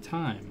square at a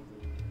time?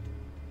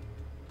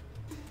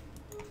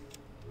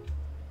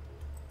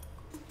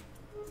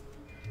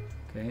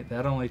 Okay,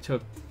 that only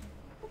took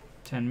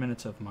 10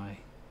 minutes of my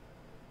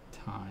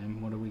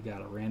time. What do we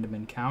got? A random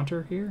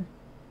encounter here?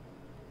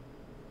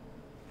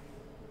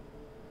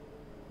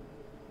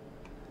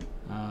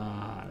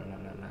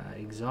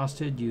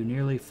 Exhausted, you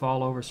nearly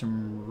fall over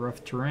some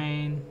rough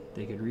terrain.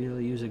 They could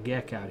really use a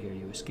Gek out here.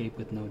 You escape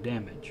with no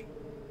damage.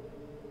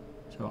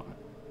 So,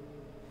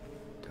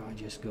 do I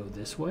just go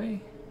this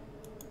way?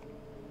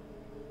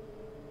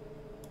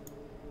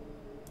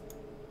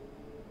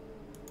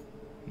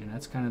 I mean,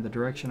 that's kind of the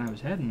direction I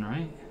was heading,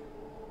 right?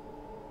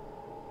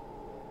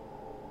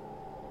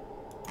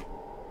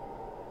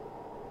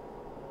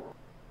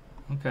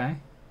 Okay.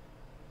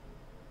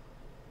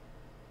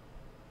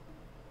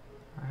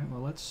 Alright,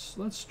 well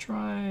let's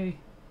try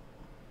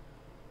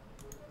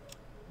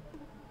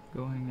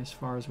going as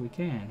far as we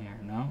can here.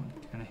 No,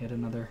 gonna hit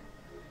another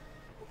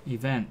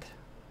event.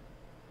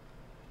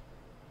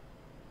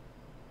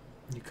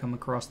 You come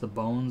across the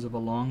bones of a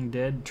long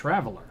dead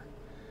traveler.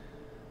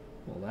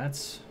 Well,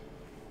 that's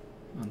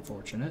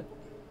unfortunate.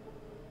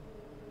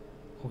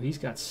 Oh, he's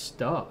got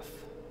stuff.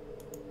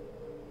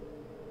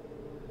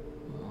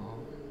 Well,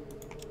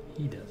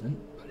 he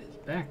doesn't, but his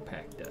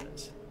backpack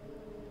does.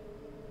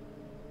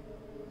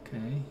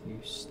 Okay, you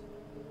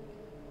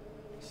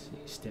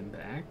stim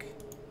back.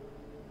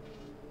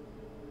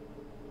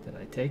 Did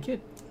I take it?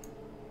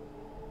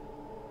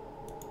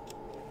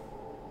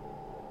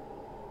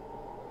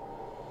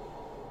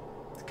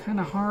 It's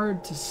kind of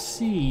hard to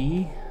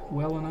see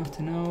well enough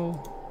to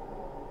know.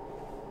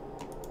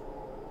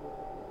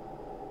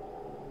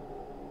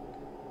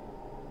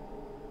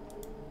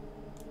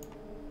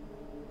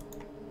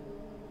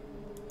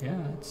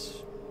 Yeah, it's...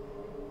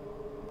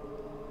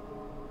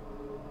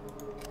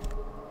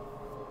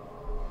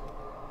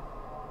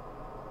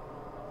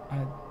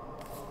 I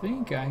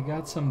think I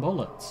got some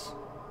bullets.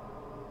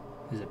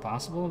 Is it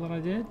possible that I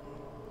did?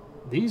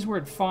 These were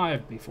at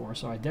 5 before,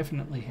 so I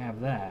definitely have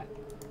that.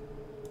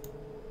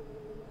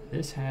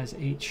 This has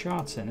 8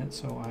 shots in it,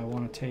 so I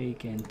want to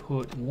take and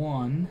put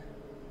 1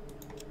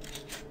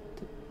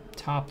 to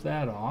top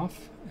that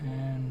off,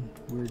 and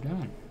we're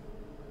done.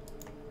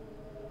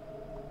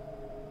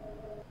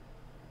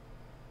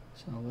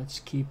 So let's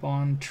keep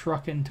on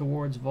trucking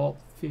towards Vault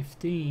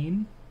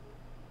 15.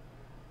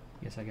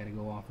 Guess I gotta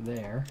go off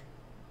there.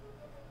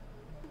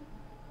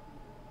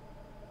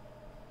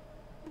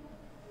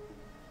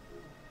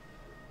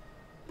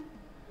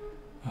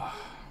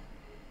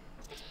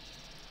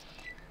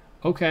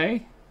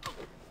 Okay.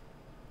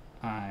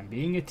 I'm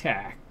being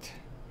attacked.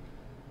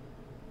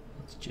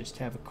 Let's just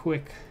have a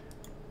quick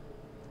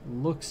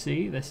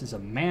look-see. This is a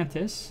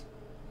mantis,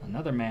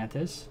 another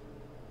mantis,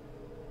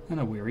 and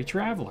a weary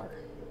traveler.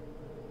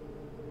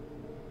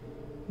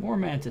 More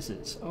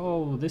mantises.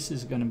 Oh, this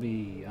is going to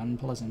be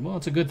unpleasant. Well,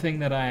 it's a good thing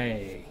that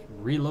I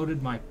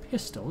reloaded my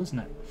pistol, isn't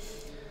it?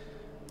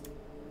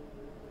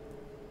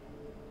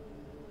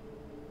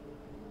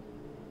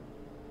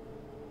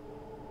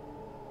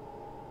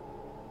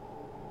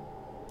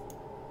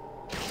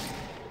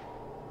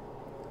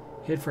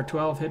 Hit for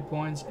 12 hit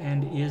points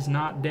and is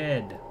not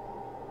dead.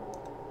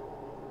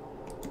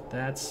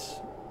 That's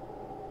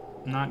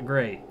not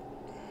great.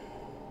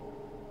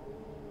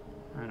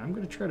 Alright, I'm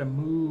going to try to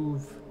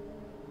move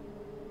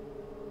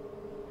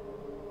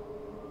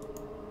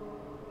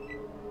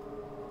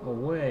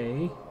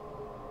away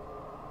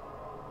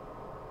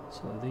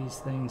so these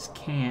things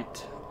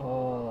can't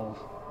all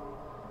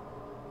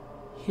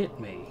hit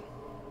me.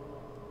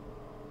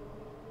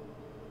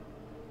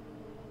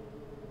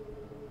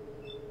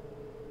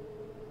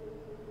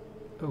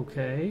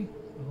 Okay,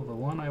 well, the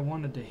one I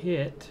wanted to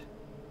hit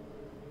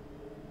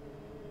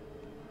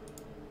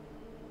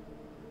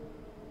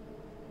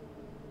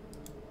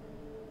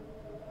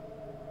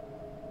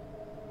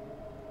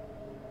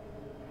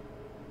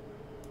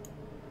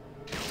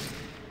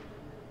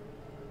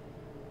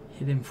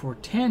hit him for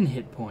 10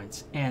 hit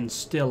points and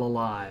still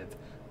alive.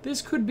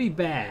 This could be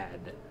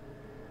bad.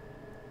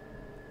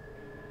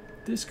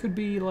 This could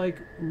be, like,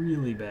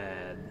 really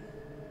bad.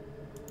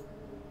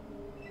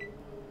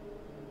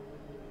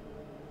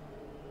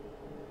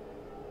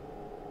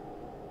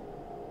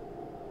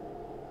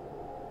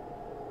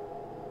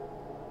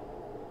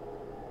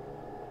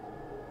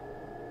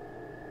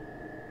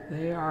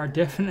 They are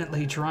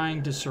definitely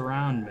trying to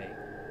surround me.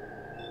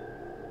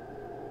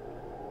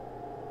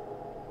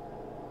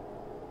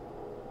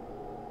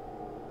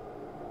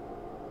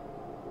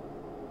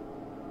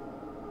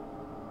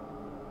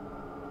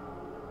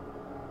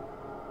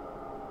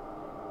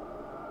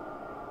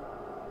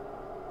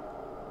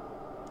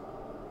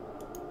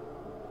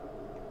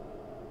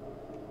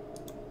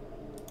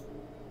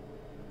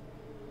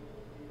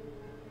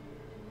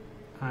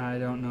 I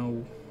don't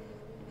know.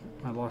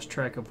 I lost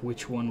track of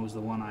which one was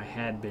the one I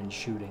had been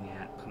shooting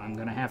at, but I'm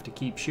gonna have to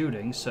keep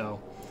shooting, so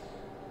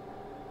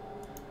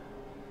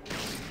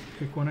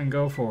pick one and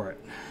go for it.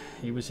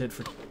 He was hit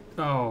for...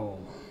 oh.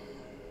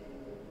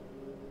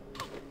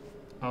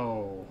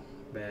 Oh,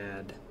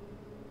 bad.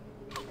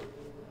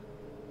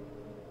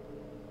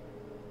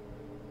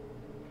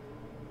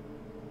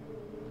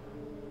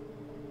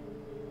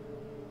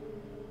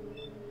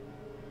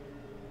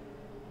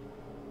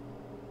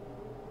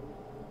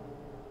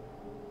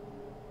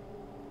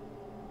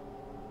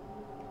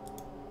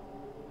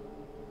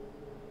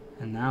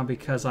 And now,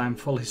 because I'm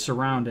fully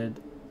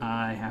surrounded,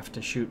 I have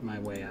to shoot my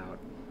way out.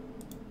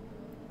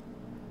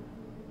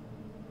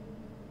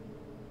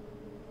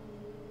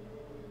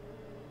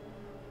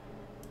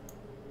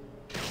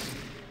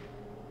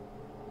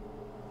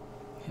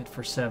 Hit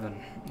for 7.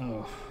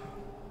 Oh.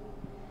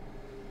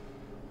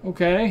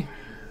 Okay.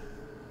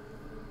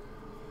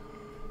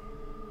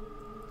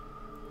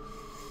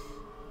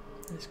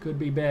 This could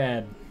be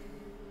bad.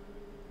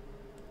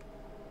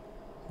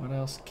 What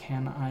else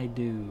can I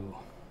do?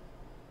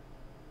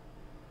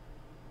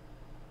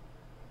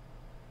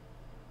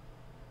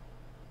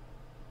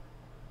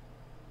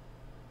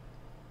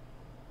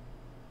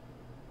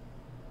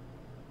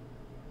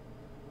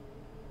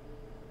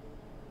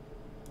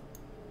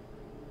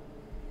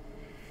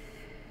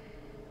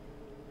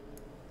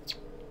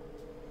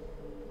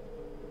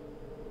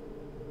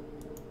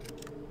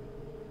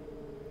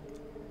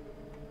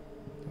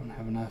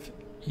 Enough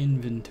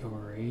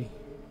inventory.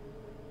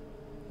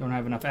 Don't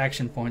have enough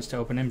action points to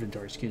open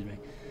inventory, excuse me.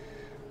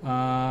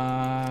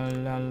 La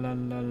la la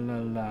la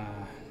la.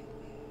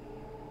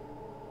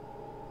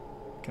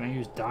 Can I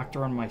use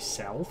doctor on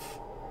myself?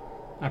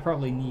 I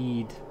probably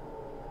need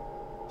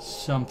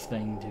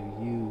something to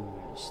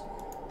use.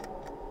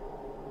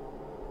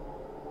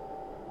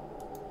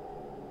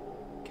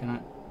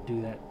 Cannot do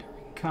that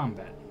during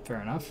combat. Fair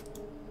enough.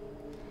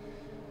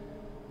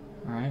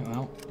 Alright,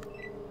 well.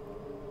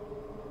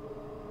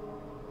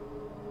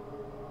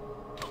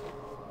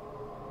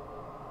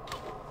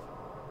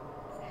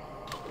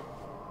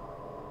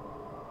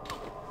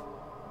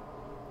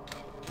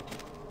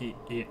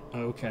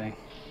 Okay.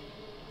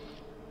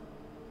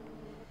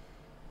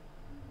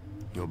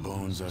 Your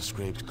bones are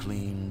scraped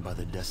clean by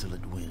the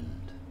desolate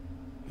wind.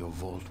 Your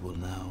vault will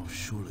now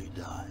surely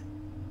die,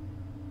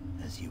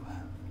 as you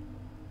have.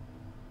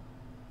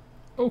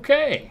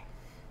 Okay.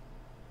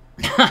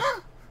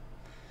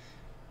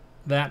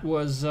 That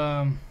was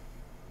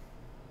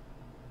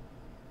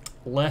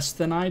less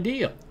than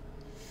ideal.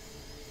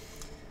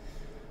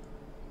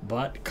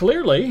 But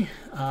clearly,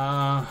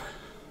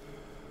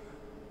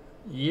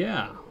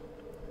 yeah.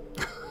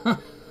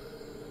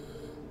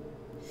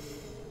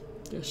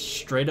 Just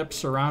straight up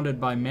surrounded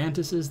by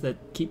mantises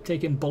that keep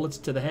taking bullets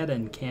to the head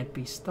and can't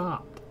be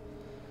stopped.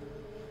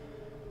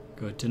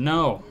 Good to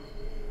know.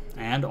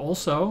 And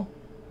also,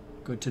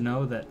 good to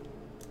know that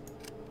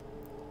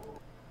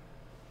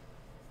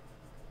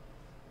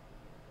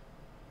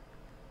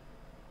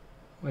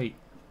wait,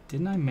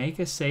 didn't I make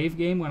a save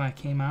game when I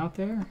came out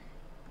there?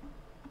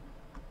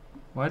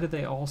 Why did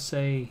they all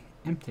say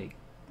empty?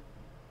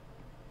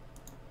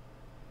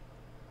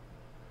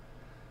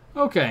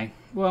 Okay,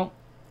 well,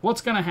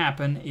 what's going to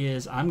happen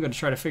is I'm going to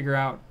try to figure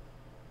out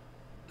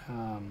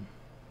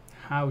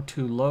how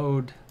to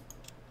load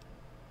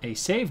a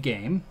save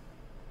game,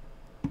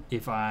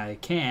 if I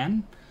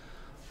can,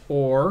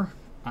 or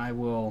I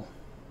will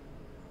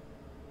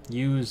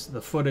use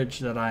the footage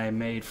that I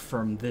made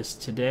from this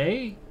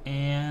today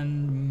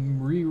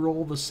and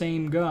re-roll the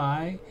same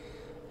guy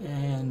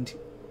and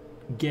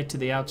get to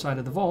the outside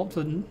of the vault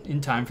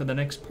in time for the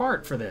next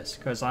part for this,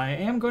 because I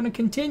am going to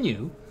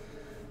continue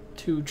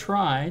to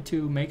try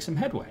to make some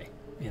headway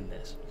in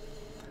this.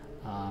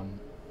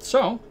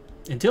 So,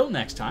 until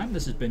next time,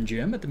 this has been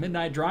Jim at the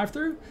Mid-Nite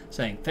Drive-Thru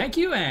saying thank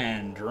you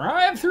and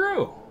drive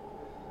through.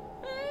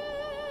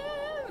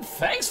 And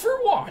thanks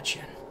for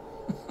watching.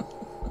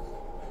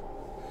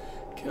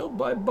 Killed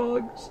by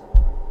bugs.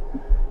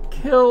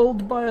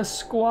 Killed by a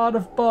squad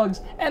of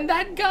bugs. And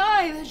that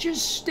guy that's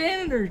just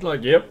standing there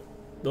like, yep,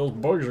 those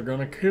bugs are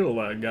gonna kill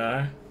that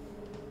guy.